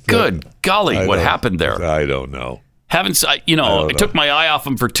know. Good golly, what happened there? I don't know. I took my eye off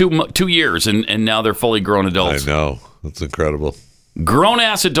them for 2 years, and now they're fully grown adults. I know. That's incredible.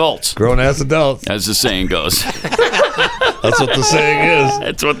 Grown-ass adults. Grown-ass adults. As the saying goes. That's what the saying is.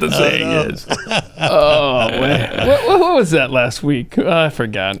 That's what the saying is. Oh, man. What was that last week? I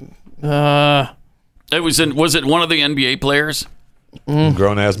forgot. It was it one of the NBA players?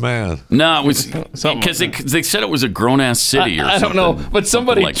 Grown-ass man. No, it was because they said it was a grown-ass city or something. I don't know, but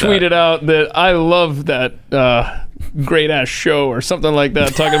somebody tweeted out that I love that great-ass show or something like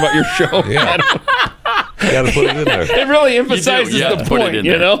that, talking about your show. Yeah. You got to put it in there. It really emphasizes the point,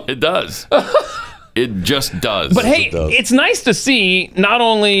 It does. It just does. But hey, it's nice to see not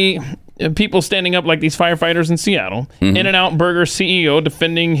only people standing up like these firefighters in Seattle, In-N-Out Burger CEO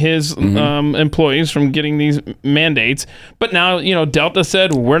defending his employees from getting these mandates, but now, Delta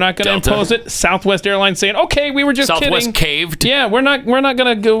said, we're not going to impose it. Southwest Airlines saying, okay, we were just Southwest kidding. caved. Yeah, we're not going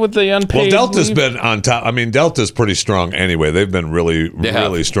to go with the unpaid. Well, Delta's been on top. I mean, Delta's pretty strong anyway. They've been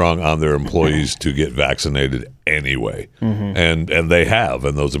really strong on their employees to get vaccinated anyway. And they have,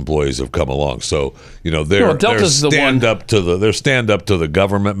 and those employees have come along. So, their stand up to the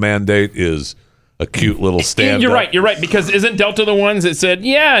government mandate is a cute little stand. You're right, because isn't Delta the ones that said,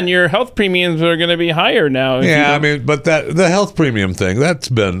 yeah, and your health premiums are going to be higher now? Yeah, I mean, but the health premium thing,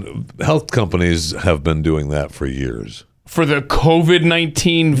 health companies have been doing that for years. For the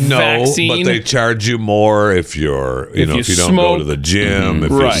COVID-19 vaccine? No, but they charge you more if you're, if you don't go to the gym,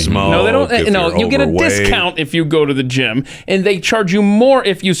 if you smoke. No, they don't. No, you get a discount if you go to the gym, and they charge you more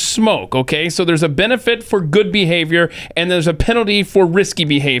if you smoke. Okay, so there's a benefit for good behavior, and there's a penalty for risky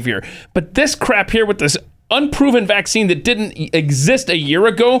behavior. But this crap here with this unproven vaccine that didn't exist a year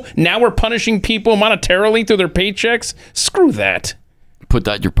ago, now we're punishing people monetarily through their paychecks. Screw that. Put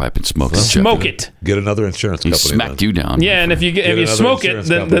that in your pipe and smoke it. Smoke it. Get another insurance company. Smacked you down. Yeah, and if you smoke it,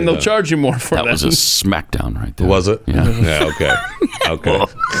 then they'll charge you more for that. That was a smackdown right there. Was it? Yeah. Okay.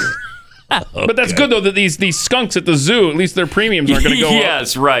 But that's good though that these skunks at the zoo, at least their premiums aren't going to go up.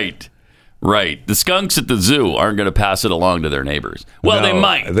 Yes, right. Right. The skunks at the zoo aren't going to pass it along to their neighbors. Well, they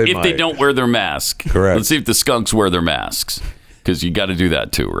might if they don't wear their mask. Correct. Let's see if the skunks wear their masks. Because you got to do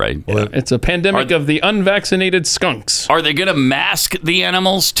that too, right? Well, it's a pandemic of the unvaccinated skunks. Are they going to mask the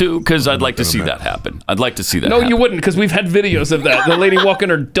animals too? Because I'd like to see that happen. I'd like to see that happen. No, you wouldn't, because we've had videos of that. The lady walking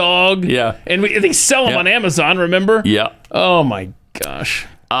her dog. Yeah. And they sell them on Amazon, remember? Yeah. Oh, my gosh.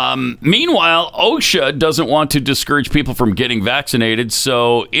 Meanwhile, OSHA doesn't want to discourage people from getting vaccinated,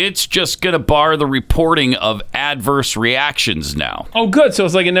 so it's just going to bar the reporting of adverse reactions now. Oh, good. So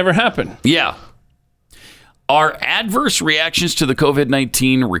it's like it never happened. Yeah. Are adverse reactions to the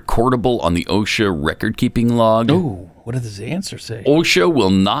COVID-19 recordable on the OSHA record-keeping log? Oh, what does the answer say? OSHA will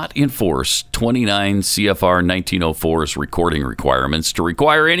not enforce 29 CFR 1904's recording requirements to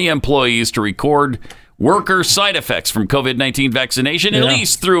require any employees to record worker side effects from COVID-19 vaccination at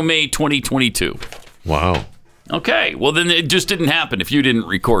least through May 2022. Wow. Okay, well then it just didn't happen if you didn't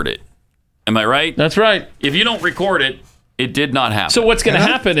record it. Am I right? That's right. If you don't record it, it did not happen. So what's going to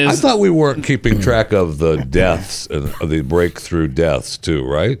happen is... I thought we weren't keeping track of the deaths, and the breakthrough deaths too,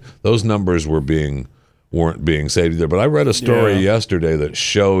 right? Those numbers weren't being saved either. But I read a story yesterday that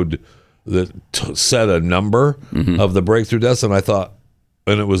showed said a number of the breakthrough deaths, and I thought,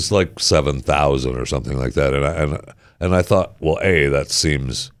 and it was like 7,000 or something like that, and I thought, well, that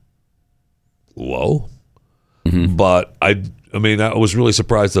seems low, but I mean, I was really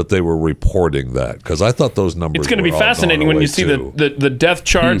surprised that they were reporting that, because I thought those numbers. It's going to be fascinating when you see the death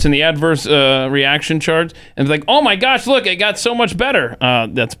charts and the adverse reaction charts, and it's like, oh my gosh, look, it got so much better.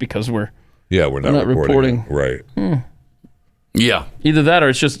 That's because we're not reporting. Right. Yeah. Either that or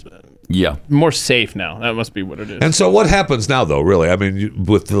it's just more safe now. That must be what it is. And so what happens now, though, really? I mean,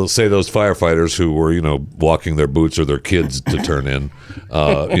 with, say, those firefighters who were, walking their boots or their kids to turn in,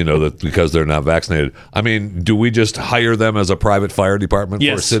 that because they're not vaccinated. I mean, do we just hire them as a private fire department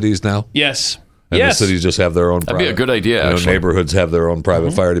for cities now? Yes. And the cities just have their own That'd be a good idea, actually. Neighborhoods have their own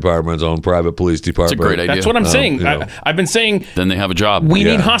private fire departments, own private police department. That's a great idea. That's what I'm saying. I've been saying... Then they have a job. We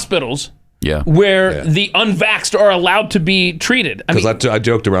need hospitals... where the unvaxxed are allowed to be treated. Because I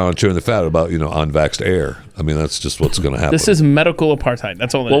joked around on Chewing the Fat about, unvaxxed air. I mean, that's just what's going to happen. This is medical apartheid.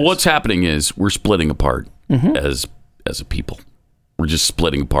 That's all it is. Well, what's happening is we're splitting apart as a people. We're just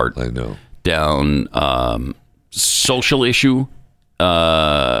splitting apart. I know. Down social issue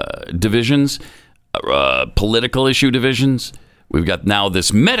divisions, political issue divisions. We've got now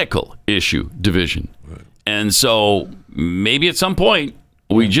this medical issue division. Right. And so maybe at some point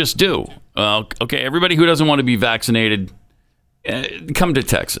we just do. Okay, everybody who doesn't want to be vaccinated, come to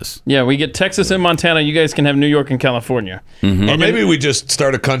Texas. Yeah, we get Texas and Montana. You guys can have New York and California. Or maybe we just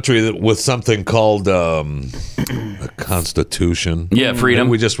start a country with something called a constitution. Yeah, freedom.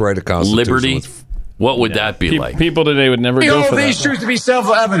 Maybe we just write a constitution. Liberty. What would that be like? People today would never go for that. These truths to be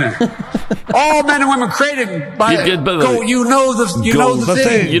self-evident. All men and women created by You know the thing. You know the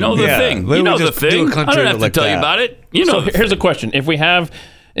thing. You know the thing. I don't have to tell you about it. So here's a question.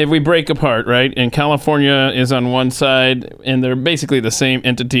 If we break apart, right, and California is on one side, and they're basically the same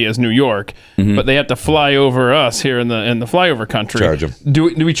entity as New York, but they have to fly over us here in the flyover country. Charge them. Do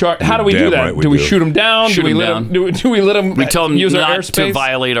we charge? How do we do that? Right do we shoot them down? Do we let them? We tell them use not our airspace? to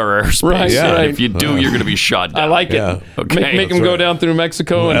violate our airspace. Right. Yeah. Right. If you do, you're going to be shot down. I like it. Okay. Make them go down through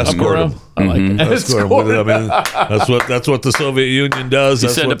Mexico and escort them. I like it. Escort them. I mean, that's what the Soviet Union does.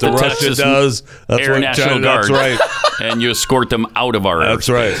 That's what the Russia does. That's Air what National China. Guard. That's right. And you escort them out of our airspace. That's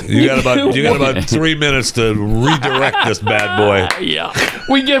right. You got about 3 minutes to redirect this bad boy. Yeah.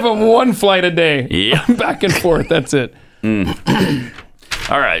 We give them one flight a day. Yeah. Back and forth. That's it. All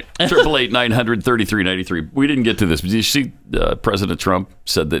right. 888-900-3393. We didn't get to this. Did you see President Trump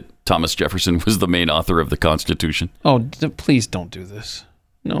said that Thomas Jefferson was the main author of the Constitution? Oh, please don't do this.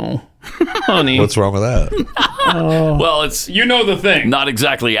 No. Honey. What's wrong with that? Well, it's the thing. Not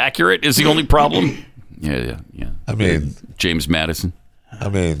exactly accurate is the only problem. Yeah. I mean, James Madison.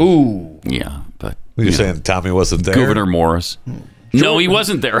 Ooh. Yeah, but you're saying Tommy wasn't there? Gouverneur Morris. No, he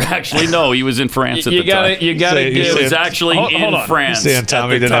wasn't there. Actually, no, he was in France at the time. You got to give. He was actually in France. You're saying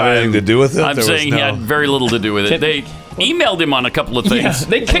Tommy didn't have anything to do with it? I'm saying he had very little to do with it. They emailed him on a couple of things. Yeah,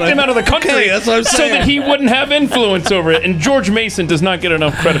 they kicked him out of the country that's what I'm so saying. that he wouldn't have influence over it. And George Mason does not get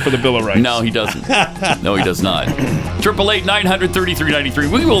enough credit for the Bill of Rights. No, he doesn't. No, he does not.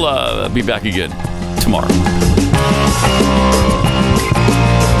 888-900-3393. We will be back again tomorrow.